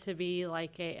there to be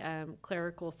like a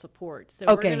clerical support. So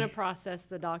we're going to process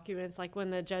the documents. Like when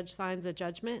the judge signs a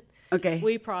judgment,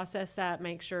 we process that,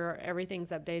 make sure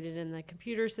everything's updated in the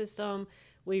computer system.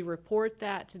 We report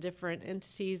that to different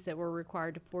entities that we're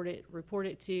required to report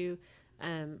it to,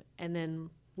 and then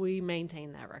we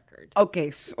maintain that record.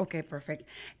 Okay, perfect.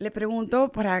 Le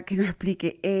pregunto para que nos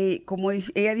explique. Como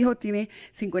ella dijo, tiene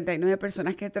 59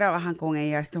 personas que trabajan con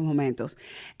ella en estos momentos.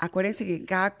 Acuérdense que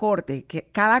cada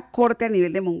corte a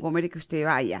nivel de Montgomery que usted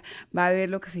vaya, va a haber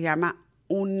lo que se llama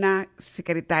una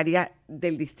secretaria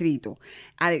del distrito,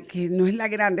 que no es la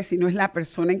grande, sino es la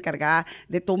persona encargada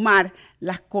de tomar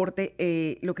las cortes,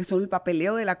 lo que son el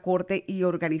papeleo de la corte y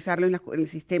organizarlo en el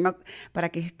sistema para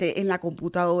que esté en la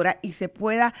computadora y se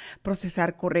pueda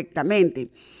procesar correctamente.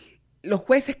 Los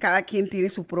jueces, cada quien tiene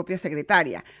su propia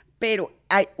secretaria, pero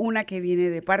hay una que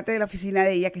viene de parte de la oficina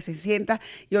de ella que se sienta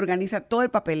y organiza todo el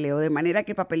papeleo, de manera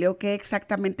que el papeleo quede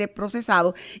exactamente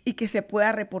procesado y que se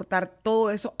pueda reportar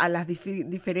todo eso a las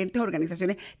diferentes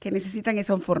organizaciones que necesitan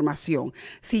esa información.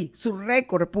 Sí, su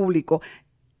récord público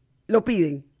lo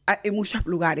piden en muchos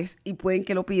lugares y pueden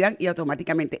que lo pidan y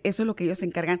automáticamente. Eso es lo que ellos se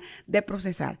encargan de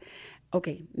procesar.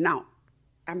 Okay, now,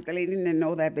 I'm letting them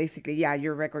know that basically, yeah,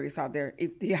 your record is out there.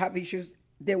 If you have issues,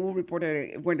 they will report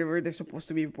it whenever they're supposed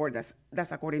to be reported.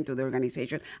 That's according to the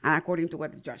organization and according to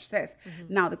what the judge says.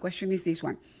 Mm-hmm. Now, the question is this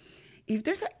one. If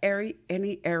there's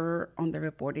any error on the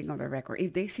reporting of the record,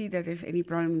 if they see that there's any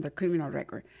problem in the criminal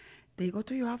record, they go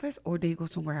to your office or they go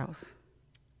somewhere else?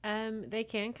 They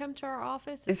can come to our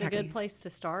office. It's a good place to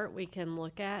start. We can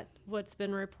look at what's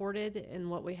been reported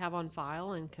and what we have on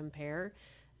file and compare.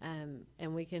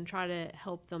 And we can try to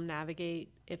help them navigate,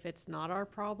 if it's not our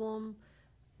problem,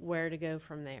 where to go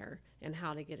from there and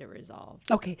how to get it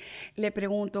resolved. Okay, le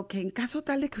pregunto que en caso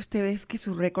tal de que usted ve que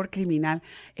su récord criminal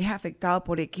es afectado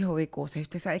por X o B cosas, y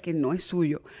usted sabe que no es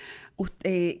suyo,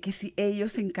 que si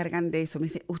ellos se encargan de eso, me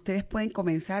dice, ustedes pueden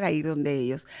comenzar a ir donde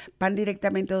ellos, van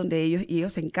directamente donde ellos y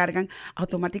ellos se encargan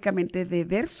automáticamente de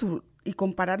ver y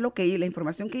comparar la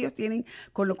información que ellos tienen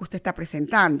con lo que usted está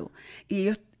presentando. Y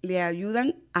ellos le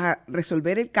ayudan a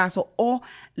resolver el caso o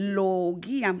lo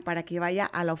guían para que vaya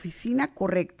a la oficina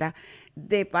correcta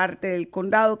de parte del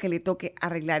condado que le toque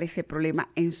arreglar ese problema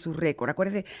en su récord.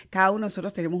 Acuérdense, cada uno de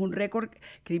nosotros tenemos un récord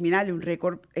criminal y un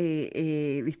récord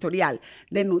de historial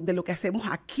de lo que hacemos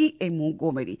aquí en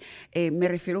Montgomery. Me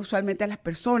refiero usualmente a las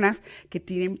personas que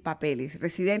tienen papeles,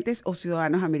 residentes o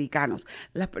ciudadanos americanos.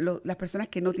 Las personas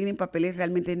que no tienen papeles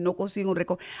realmente no consiguen un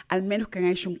récord, al menos que han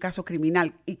hecho un caso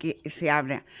criminal y que se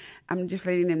abra. I'm just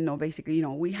letting them know, basically,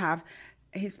 we have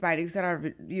Hispanics that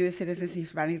are U.S. citizens,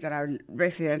 Hispanics that are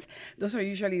residents. Those are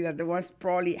usually the ones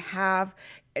probably have,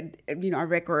 a criminal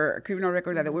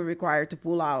record that we're required to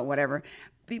pull out, whatever.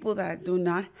 People that do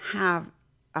not have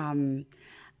a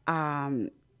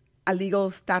legal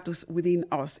status within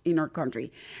us in our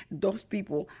country. Those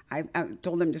people, I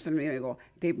told them just a minute ago,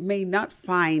 they may not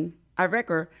find a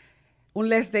record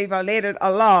unless they violated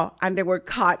a law and they were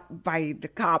caught by the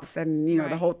cops and,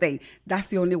 the whole thing. That's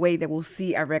the only way they will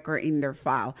see a record in their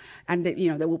file. And,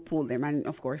 they will pull them. And,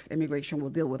 of course, immigration will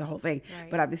deal with the whole thing.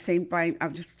 Right. But at the same time,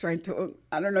 I'm just trying to,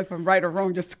 I don't know if I'm right or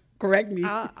wrong, just correct me.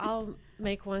 I'll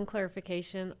make one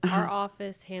clarification. Our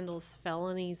office handles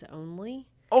felonies only.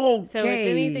 Okay. So it's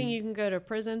anything you can go to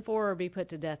prison for or be put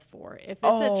to death for. If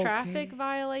it's a traffic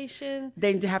violation,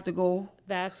 then you have to go.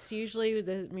 That's usually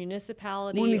the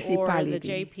municipality or the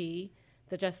JP,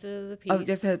 the Justice of the Peace. Oh,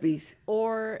 Justice of the Peace.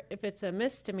 Or if it's a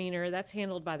misdemeanor, that's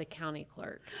handled by the county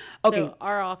clerk. Okay. So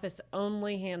our office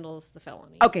only handles the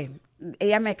felony. Okay.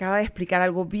 Ella me acaba de explicar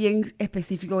algo bien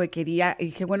específico que quería,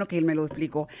 y qué bueno que él me lo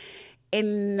explicó.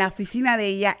 En la oficina de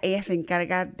ella se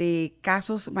encarga de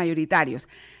casos mayoritarios.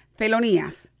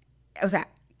 Felonías, o sea,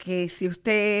 que si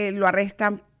usted lo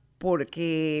arrestan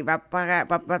porque va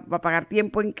a pagar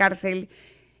tiempo en cárcel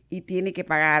y tiene que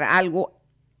pagar algo,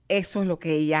 eso es lo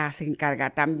que ella se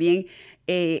encarga. También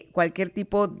cualquier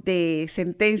tipo de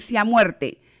sentencia a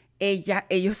muerte,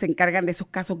 ellos se encargan de esos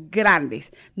casos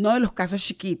grandes, no de los casos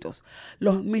chiquitos.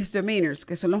 Los misdemeanors,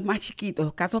 que son los más chiquitos,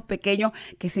 los casos pequeños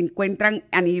que se encuentran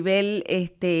a nivel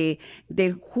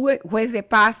del juez de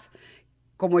paz,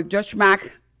 como el Judge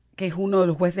Mack, que es uno de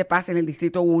los jueces de paz en el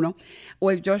Distrito 1, o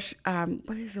el Judge,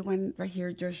 what is the one right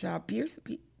here, Judge Pierce,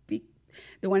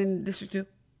 the one in District 2?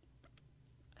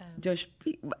 Judge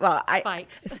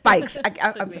Spikes.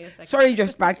 I'm sorry, Judge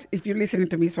Spikes, if you're listening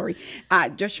to me, sorry.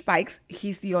 Judge Spikes,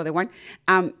 he's the other one.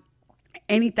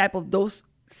 Any type of those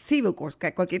civil courts,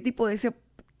 cualquier tipo de ese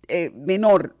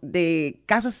menor de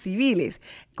casos civiles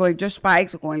con el Judge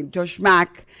Pikes o con el Judge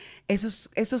Mack, esos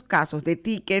casos de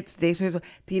tickets, de eso,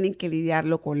 tienen que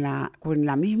lidiarlo con la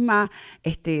misma,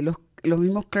 los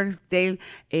mismos clerks del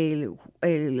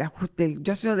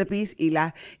Justice of the Peace y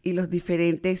los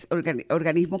diferentes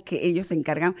organismos que ellos se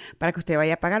encargan para que usted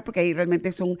vaya a pagar, porque ahí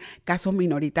realmente son casos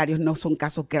minoritarios, no son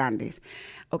casos grandes.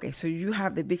 Okay, so you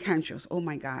have the big hanchos. Oh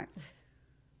my God.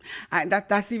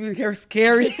 That's even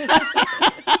scary.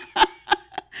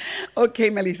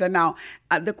 Okay, Melisa. Now,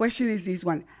 the question is this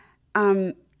one.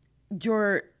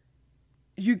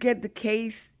 You get the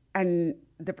case and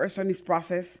the person is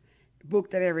processed,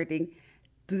 booked and everything.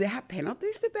 Do they have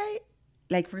penalties to pay?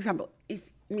 Like, for example, if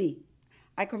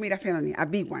I commit a felony, a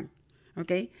big one,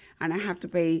 okay, and I have to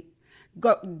pay,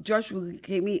 Judge will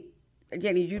give me,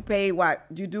 Jenny, you pay what?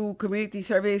 You do community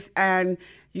service and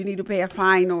you need to pay a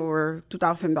fine or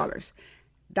 $2,000.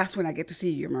 That's when I get to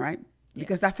see you, am I right? Yes.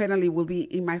 Because that felony will be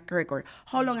in my record.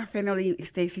 How long a felony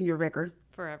stays in your record?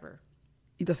 Forever.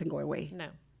 It doesn't go away. No.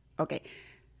 Okay.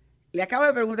 Le acabo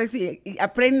de preguntar y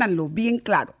apréndanlo bien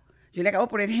claro. Yo le acabo de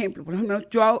poner ejemplo. Por ejemplo,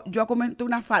 yo cometo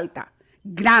una falta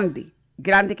grande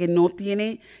que no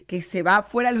tiene, que se va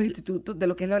fuera de los institutos de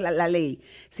lo que es la ley.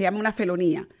 Se llama una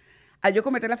felonía. Al yo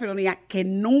cometer la felonía, que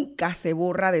nunca se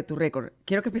borra de tu récord.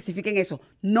 Quiero que especifiquen eso.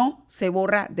 No se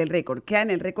borra del récord. Queda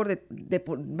en el récord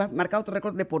marcado tu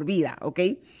récord de por vida, ¿ok?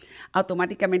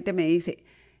 Automáticamente me dice,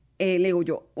 le digo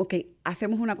yo, ok,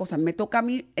 hacemos una cosa. Me toca a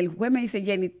mí, el juez me dice,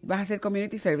 Jenny, vas a hacer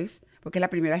community service, porque es la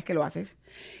primera vez que lo haces,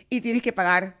 y tienes que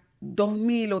pagar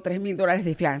 $2,000 o $3,000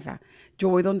 de fianza. Yo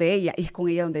voy donde ella y es con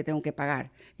ella donde tengo que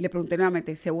pagar. Le pregunté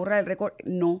nuevamente, ¿se borra del récord?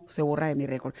 No se borra de mi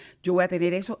récord. Yo voy a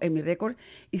tener eso en mi récord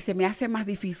y se me hace más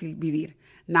difícil vivir.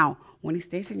 Now, when it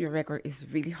stays in your record, it's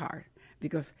really hard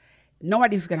because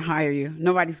nobody's going to hire you.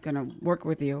 Nobody's going to work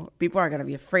with you. People are going to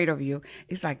be afraid of you.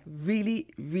 It's like really,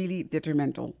 really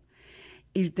detrimental.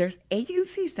 Is there's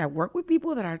agencies that work with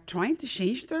people that are trying to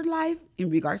change their life in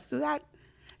regards to that?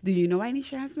 Do you know by any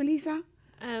chance, Melisa?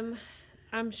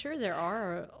 I'm sure there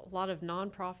are a lot of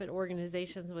nonprofit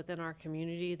organizations within our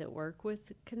community that work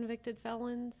with convicted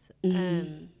felons.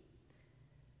 Mm-hmm.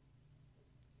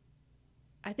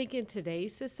 I think in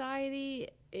today's society,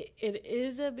 it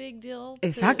is a big deal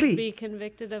to be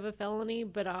convicted of a felony,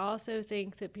 but I also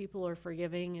think that people are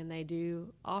forgiving and they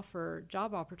do offer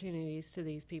job opportunities to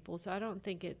these people. So I don't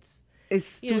think it's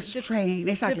too strange.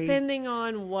 Exactly. Depending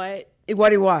on what it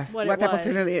was, what type of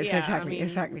felony it is. Yeah,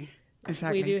 exactly.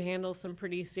 We do handle some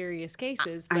pretty serious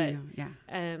cases, but I know, yeah.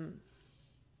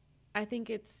 I think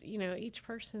it's, each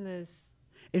person is...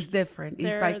 It's different.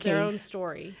 It's by case. Their own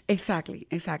story. Exactly.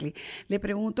 Le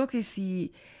pregunto que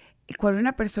si cuando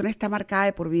una persona está marcada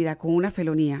de por vida con una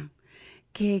felonía,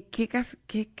 ¿qué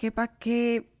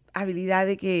habilidad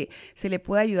de que se le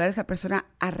pueda ayudar a esa persona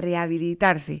a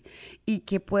rehabilitarse y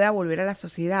que pueda volver a la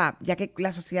sociedad, ya que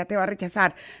la sociedad te va a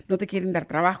rechazar, no te quieren dar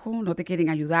trabajo, no te quieren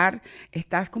ayudar,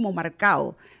 estás como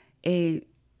marcado.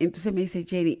 Entonces me dice,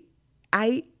 Jenny,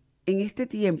 hay en este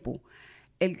tiempo,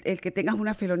 el que tengas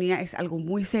una felonía es algo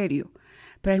muy serio,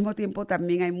 pero al mismo tiempo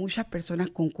también hay muchas personas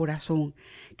con corazón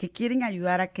que quieren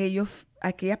ayudar a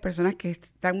aquellas personas que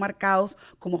están marcados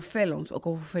como felons o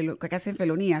como que hacen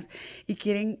felonías y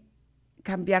quieren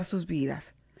cambiar sus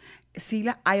vidas. Sí,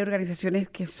 hay organizaciones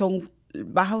que son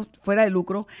fuera de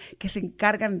lucro, que se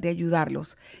encargan de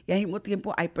ayudarlos. Y al mismo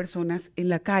tiempo hay personas en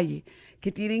la calle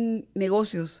que tienen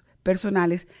negocios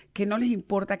personales que no les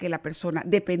importa que la persona,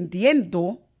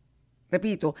 dependiendo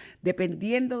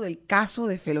del caso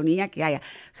de felonía que haya.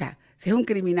 O sea, si es un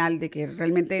criminal de que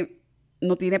realmente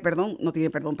no tiene perdón,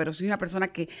 pero si es una persona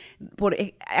que por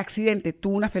accidente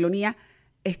tuvo una felonía,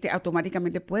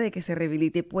 automáticamente puede que se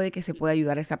rehabilite, puede que se pueda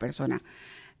ayudar a esa persona.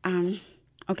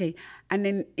 Okay, and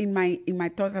then in my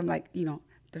thoughts, I'm like,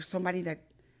 there's somebody that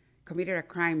committed a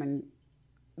crime and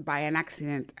by an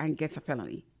accident and gets a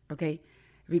felony, okay?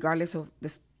 Regardless of the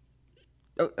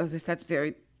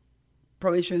statutory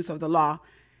provisions of the law,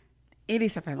 it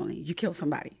is a felony. You kill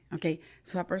somebody, okay?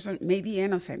 So that person may be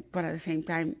innocent, but at the same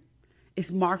time,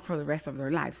 is marked for the rest of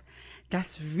their lives.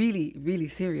 That's really, really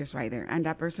serious right there. And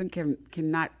that person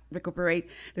cannot recuperate.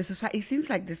 The society, it seems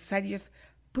like the society just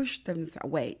pushed them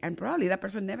away. And probably that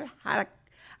person never had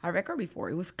a record before.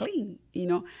 It was clean,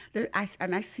 and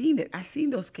I've seen it. I've seen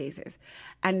those cases.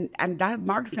 And that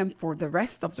marks them for the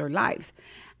rest of their lives.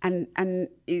 And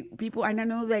people, and I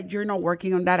know that you're not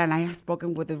working on that, and I have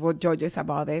spoken with the judges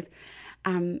about this.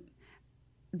 Do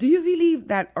you believe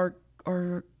that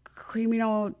our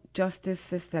criminal justice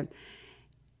system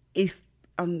is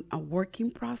on a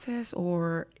working process,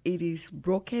 or it is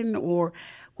broken, or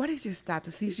what is your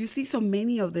status? Since you see so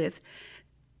many of this,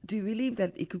 do you believe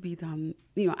that it could be done,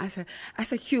 as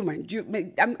a human?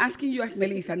 I'm asking you as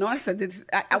Melisa, not as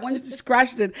I want you to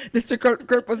scratch the district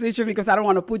court position because I don't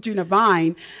want to put you in a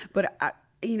bind. But,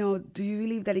 do you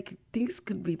believe that things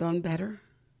could be done better?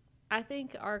 I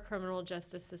think our criminal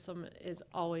justice system is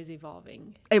always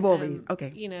evolving.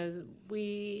 Okay.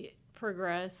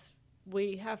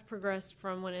 We have progressed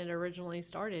from when it originally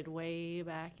started way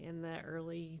back in the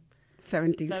early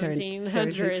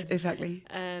 1700s. Exactly.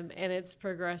 And it's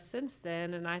progressed since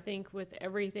then. And I think with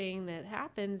everything that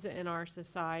happens in our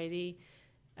society,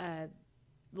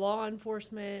 law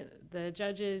enforcement, the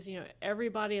judges,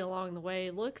 everybody along the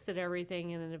way looks at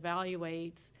everything and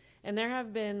evaluates. And there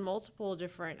have been multiple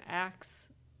different acts,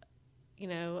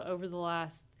 over the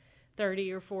last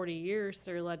 30 or 40 years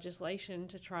through legislation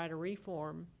to try to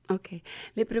reform. Ok.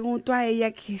 Le pregunto a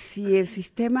ella que si el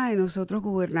sistema de nosotros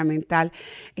gubernamental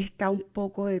está un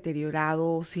poco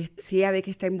deteriorado, si ella ve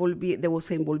que está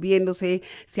desenvolviéndose,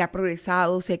 si ha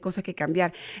progresado, si hay cosas que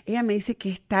cambiar. Ella me dice que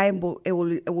está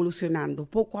evolucionando,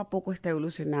 poco a poco está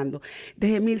evolucionando.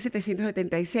 Desde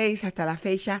 1776 hasta la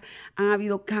fecha han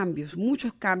habido cambios,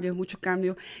 muchos cambios,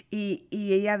 y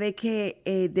ella ve que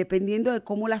dependiendo de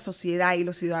cómo la sociedad y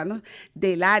los ciudadanos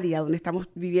del área donde estamos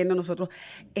viviendo nosotros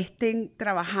estén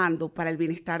trabajando para el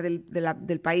bienestar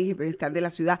del país, el bienestar de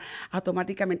la ciudad,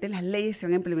 automáticamente las leyes se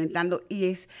van implementando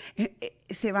y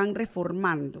se van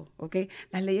reformando, ¿ok?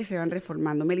 Las leyes se van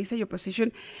reformando. Melisa, your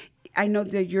position, I know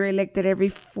that you're elected every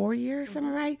 4 years, am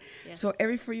I right? Yes. So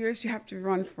every 4 years you have to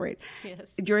run for it.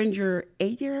 Yes. You're in your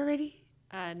 8th year already?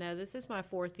 No, this is my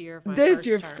 4th year of my This first is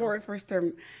your term. first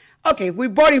term. Okay, we're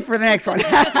voting for the next one.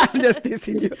 I'm just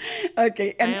teasing you.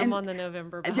 Okay. I am on the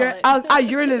November ballot.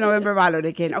 You're in the November ballot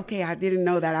again. Okay, I didn't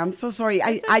know that. I'm so sorry.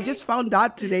 I just found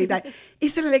out today that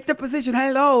it's an elected position.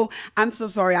 Hello. I'm so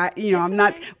sorry. I'm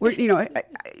not,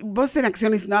 Voces en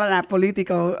Acción is not a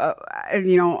political,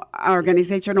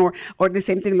 organization or the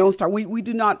same thing Lone Star. We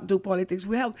do not do politics.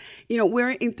 We have, we're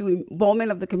into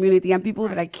involvement of the community and people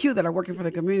like you that are working for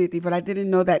the community, but I didn't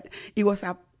know that it was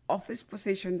a office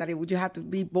position that you have to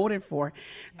be voted for,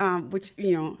 which,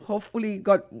 hopefully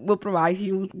God will provide.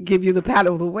 He will give you the pat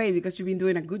of the way because you've been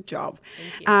doing a good job.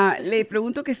 Le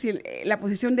pregunto que si la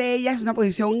posición de ella es una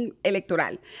posición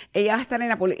electoral. Ella va a estar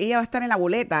en la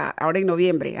boleta ahora en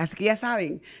noviembre. Así que ya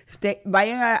saben,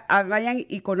 vayan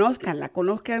y conozcan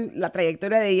la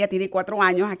trayectoria de ella. Tiene 4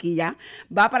 años aquí ya.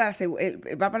 Va para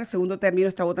el segundo término.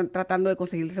 Está tratando de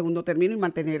conseguir el segundo término y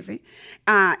mantenerse.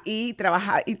 Y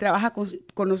trabaja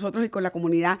con nosotros y con la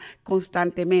comunidad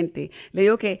constantemente. Le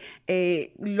digo que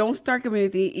Lone Star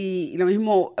Community y lo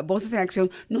mismo Voces en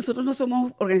Acción, nosotros no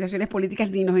somos organizaciones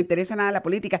políticas ni nos interesa nada la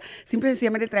política. Simple y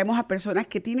sencillamente traemos a personas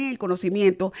que tienen el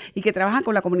conocimiento y que trabajan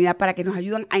con la comunidad para que nos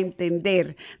ayuden a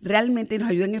entender, realmente nos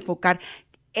ayuden a enfocar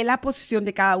en la posición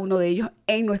de cada uno de ellos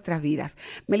en nuestras vidas.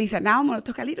 Melisa, now I'm going to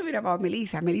talk a little bit about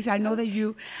Melisa. Melisa, I know that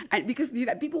because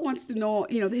people want to know,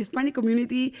 the Hispanic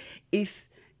community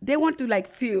they want to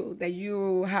feel that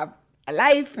you have a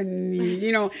life and,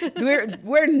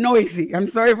 we're noisy. I'm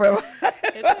sorry for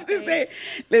what to say.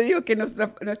 Le digo que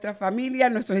nuestra familia,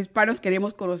 nuestros hispanos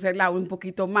queremos conocerla un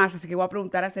poquito más, así que voy a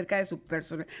preguntar acerca de su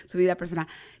vida personal.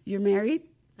 You're married?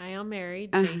 I am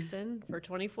married, Jason, for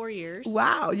 24 years.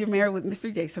 Wow, you're married with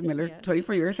Mr. Jason Miller,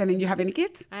 24 years. And then you have any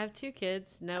kids? I have 2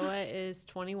 kids. Noah is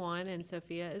 21 and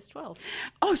Sophia is 12.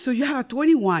 Oh, so you have a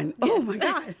 21. Yes. Oh, my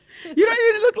God. You don't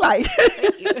even look like.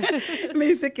 Me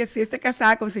dice que sí está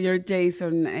casada con el señor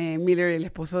Jason Miller, el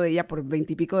esposo de ella, por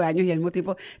 20 y pico de años. Y al mismo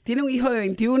tiempo tiene un hijo de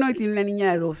 21 y tiene una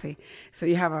niña de 12. So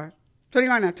you have a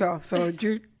 21 and 12. So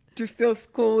you're still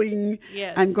schooling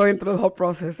and going through the whole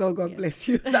process. So God bless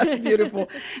you. That's beautiful.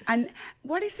 And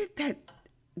what is it that,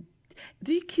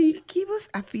 can you give us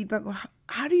a feedback?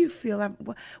 How do you feel?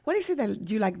 What is it that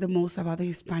you like the most about the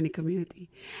Hispanic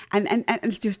community? And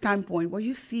it's your standpoint, what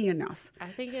you see in us? I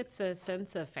think it's a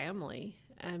sense of family.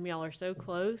 Y'all are so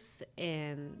close,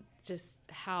 and just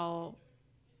how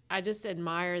I just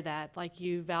admire that.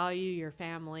 You value your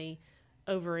family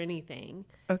over anything.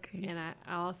 Okay. And I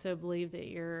also believe that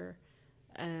you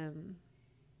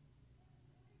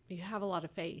have a lot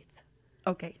of faith.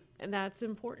 Okay. And that's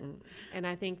important. And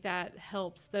I think that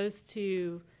helps those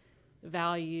 2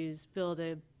 values build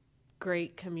a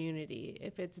great community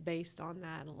if it's based on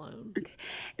that alone. Okay.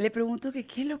 Le pregunto que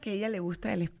qué es lo que a ella le gusta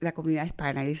de la comunidad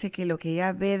hispana. Dice que lo que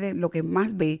ella ve, lo que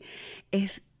más ve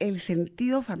es el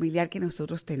sentido familiar que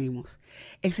nosotros tenemos.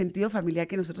 El sentido familiar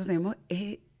que nosotros tenemos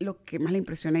es lo que más le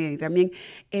impresiona a ella. Y también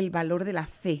el valor de la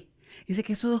fe. Dice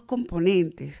que esos dos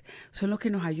componentes son los que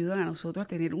nos ayudan a nosotros a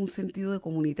tener un sentido de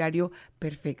comunitario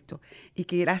perfecto. Y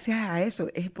que gracias a eso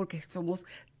es porque somos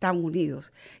tan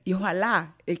unidos. Y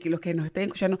ojalá los que nos estén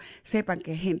escuchando sepan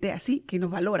que hay gente así que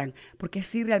nos valoran, porque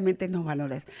sí realmente nos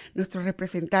valoran. Nuestros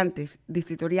representantes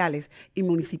distritoriales y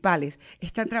municipales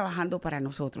están trabajando para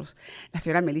nosotros. La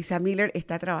señora Melisa Miller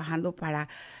está trabajando para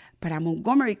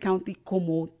Montgomery County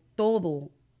como todo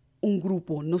un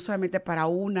grupo, no solamente para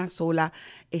una sola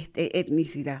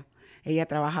etnicidad. Ella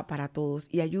trabaja para todos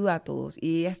y ayuda a todos.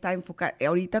 Y ella está enfocada,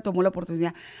 ahorita tomó la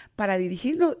oportunidad para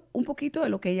dirigirnos un poquito de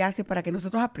lo que ella hace para que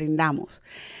nosotros aprendamos.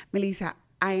 Melisa,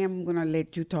 I am going to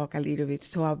let you talk a little bit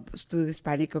to the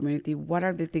Hispanic community. What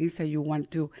are the things that you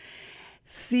want to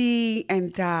see?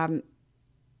 And I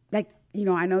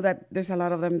know that there's a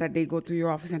lot of them that they go to your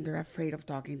office and they're afraid of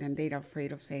talking and they're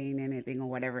afraid of saying anything or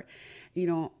whatever.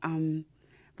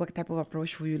 What type of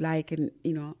approach would you like?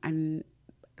 And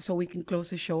so we can close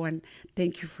the show, and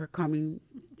thank you for coming,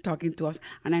 talking to us.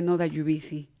 And I know that you're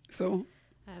busy, so.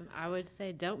 I would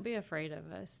say don't be afraid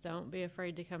of us. Don't be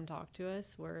afraid to come talk to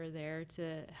us. We're there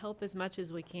to help as much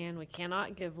as we can. We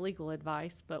cannot give legal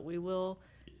advice, but we will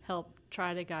help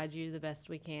try to guide you the best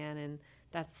we can. And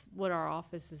that's what our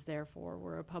office is there for.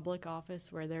 We're a public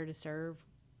office. We're there to serve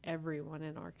everyone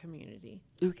in our community.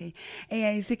 Okay.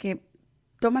 Ella dice que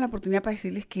toma la oportunidad para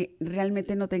decirles que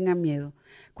realmente no tengan miedo.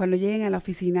 Cuando lleguen a la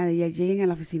oficina de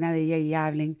ella y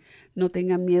hablen, no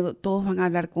tengan miedo. Todos van a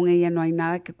hablar con ella, no hay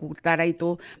nada que ocultar ahí,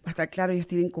 todo va a estar claro. Ellos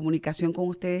tienen comunicación con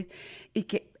ustedes y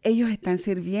que ellos están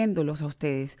sirviéndolos a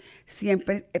ustedes.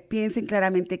 Siempre piensen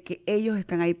claramente que ellos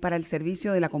están ahí para el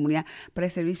servicio de la comunidad, para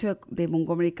el servicio de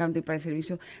Montgomery County, para el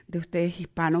servicio de ustedes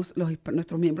hispanos,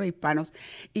 nuestros miembros hispanos,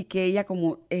 y que ella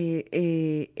como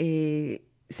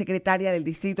secretaria del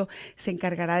distrito se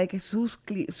encargará de que sus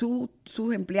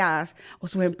empleadas o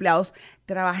sus empleados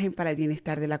trabajen para el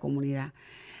bienestar de la comunidad.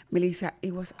 Melisa,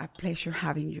 it was a pleasure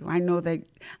having you. I know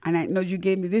you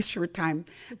gave me this short time,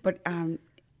 but from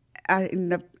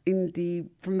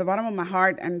the bottom of my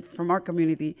heart and from our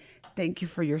community, thank you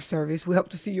for your service. We hope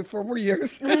to see you for more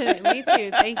years. Me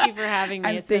too. Thank you for having me.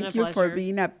 And it's been a thank you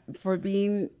pleasure. for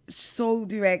being so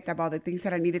direct about the things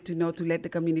that I needed to know to let the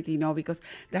community know, because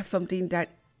that's something that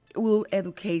will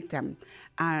educate them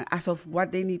as of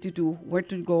what they need to do, where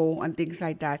to go, and things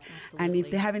like that. Absolutely. And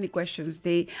if they have any questions,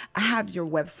 I have your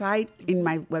website in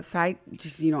my website.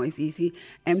 Just it's easy,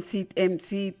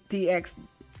 mctx.org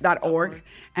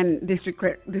and district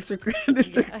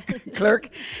clerk,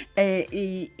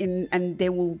 and they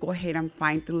will go ahead and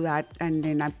find through that, and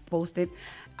then I post it.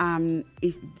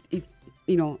 If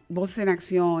Voces en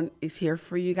Acción is here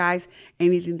for you guys.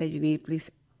 Anything that you need,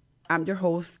 please. I'm your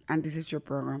host, and this is your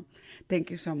program. Thank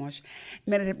you so much.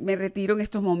 Me retiro en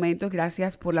estos momentos.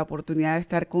 Gracias por la oportunidad de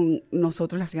estar con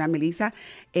nosotros, la señora Melisa.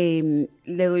 Le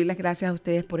doy las gracias a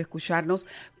ustedes por escucharnos.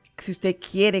 Si usted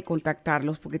quiere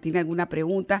contactarlos porque tiene alguna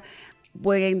pregunta,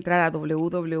 puede entrar a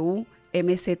www.mctx.org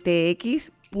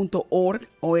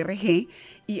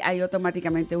y ahí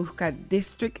automáticamente busca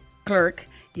District Clerk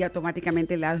y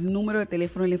automáticamente le da el número de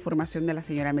teléfono y la información de la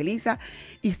señora Melisa,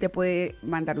 y usted puede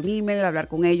mandar un email, hablar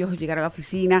con ellos, llegar a la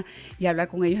oficina y hablar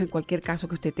con ellos en cualquier caso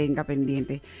que usted tenga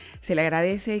pendiente. Se le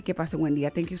agradece y que pase un buen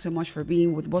día. Thank you so much for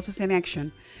being with Voices in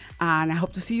Action, and I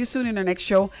hope to see you soon in our next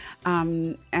show,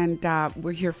 and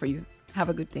we're here for you. Have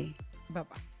a good day.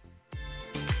 Bye-bye.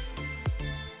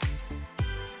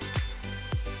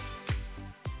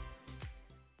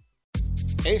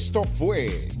 Esto fue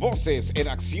Voces en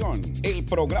Acción, el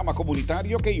programa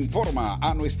comunitario que informa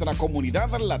a nuestra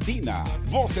comunidad latina.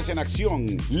 Voces en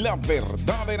Acción, la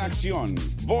verdad en acción.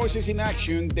 Voices in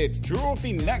Action, the truth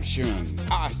in action.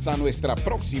 Hasta nuestra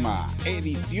próxima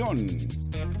edición.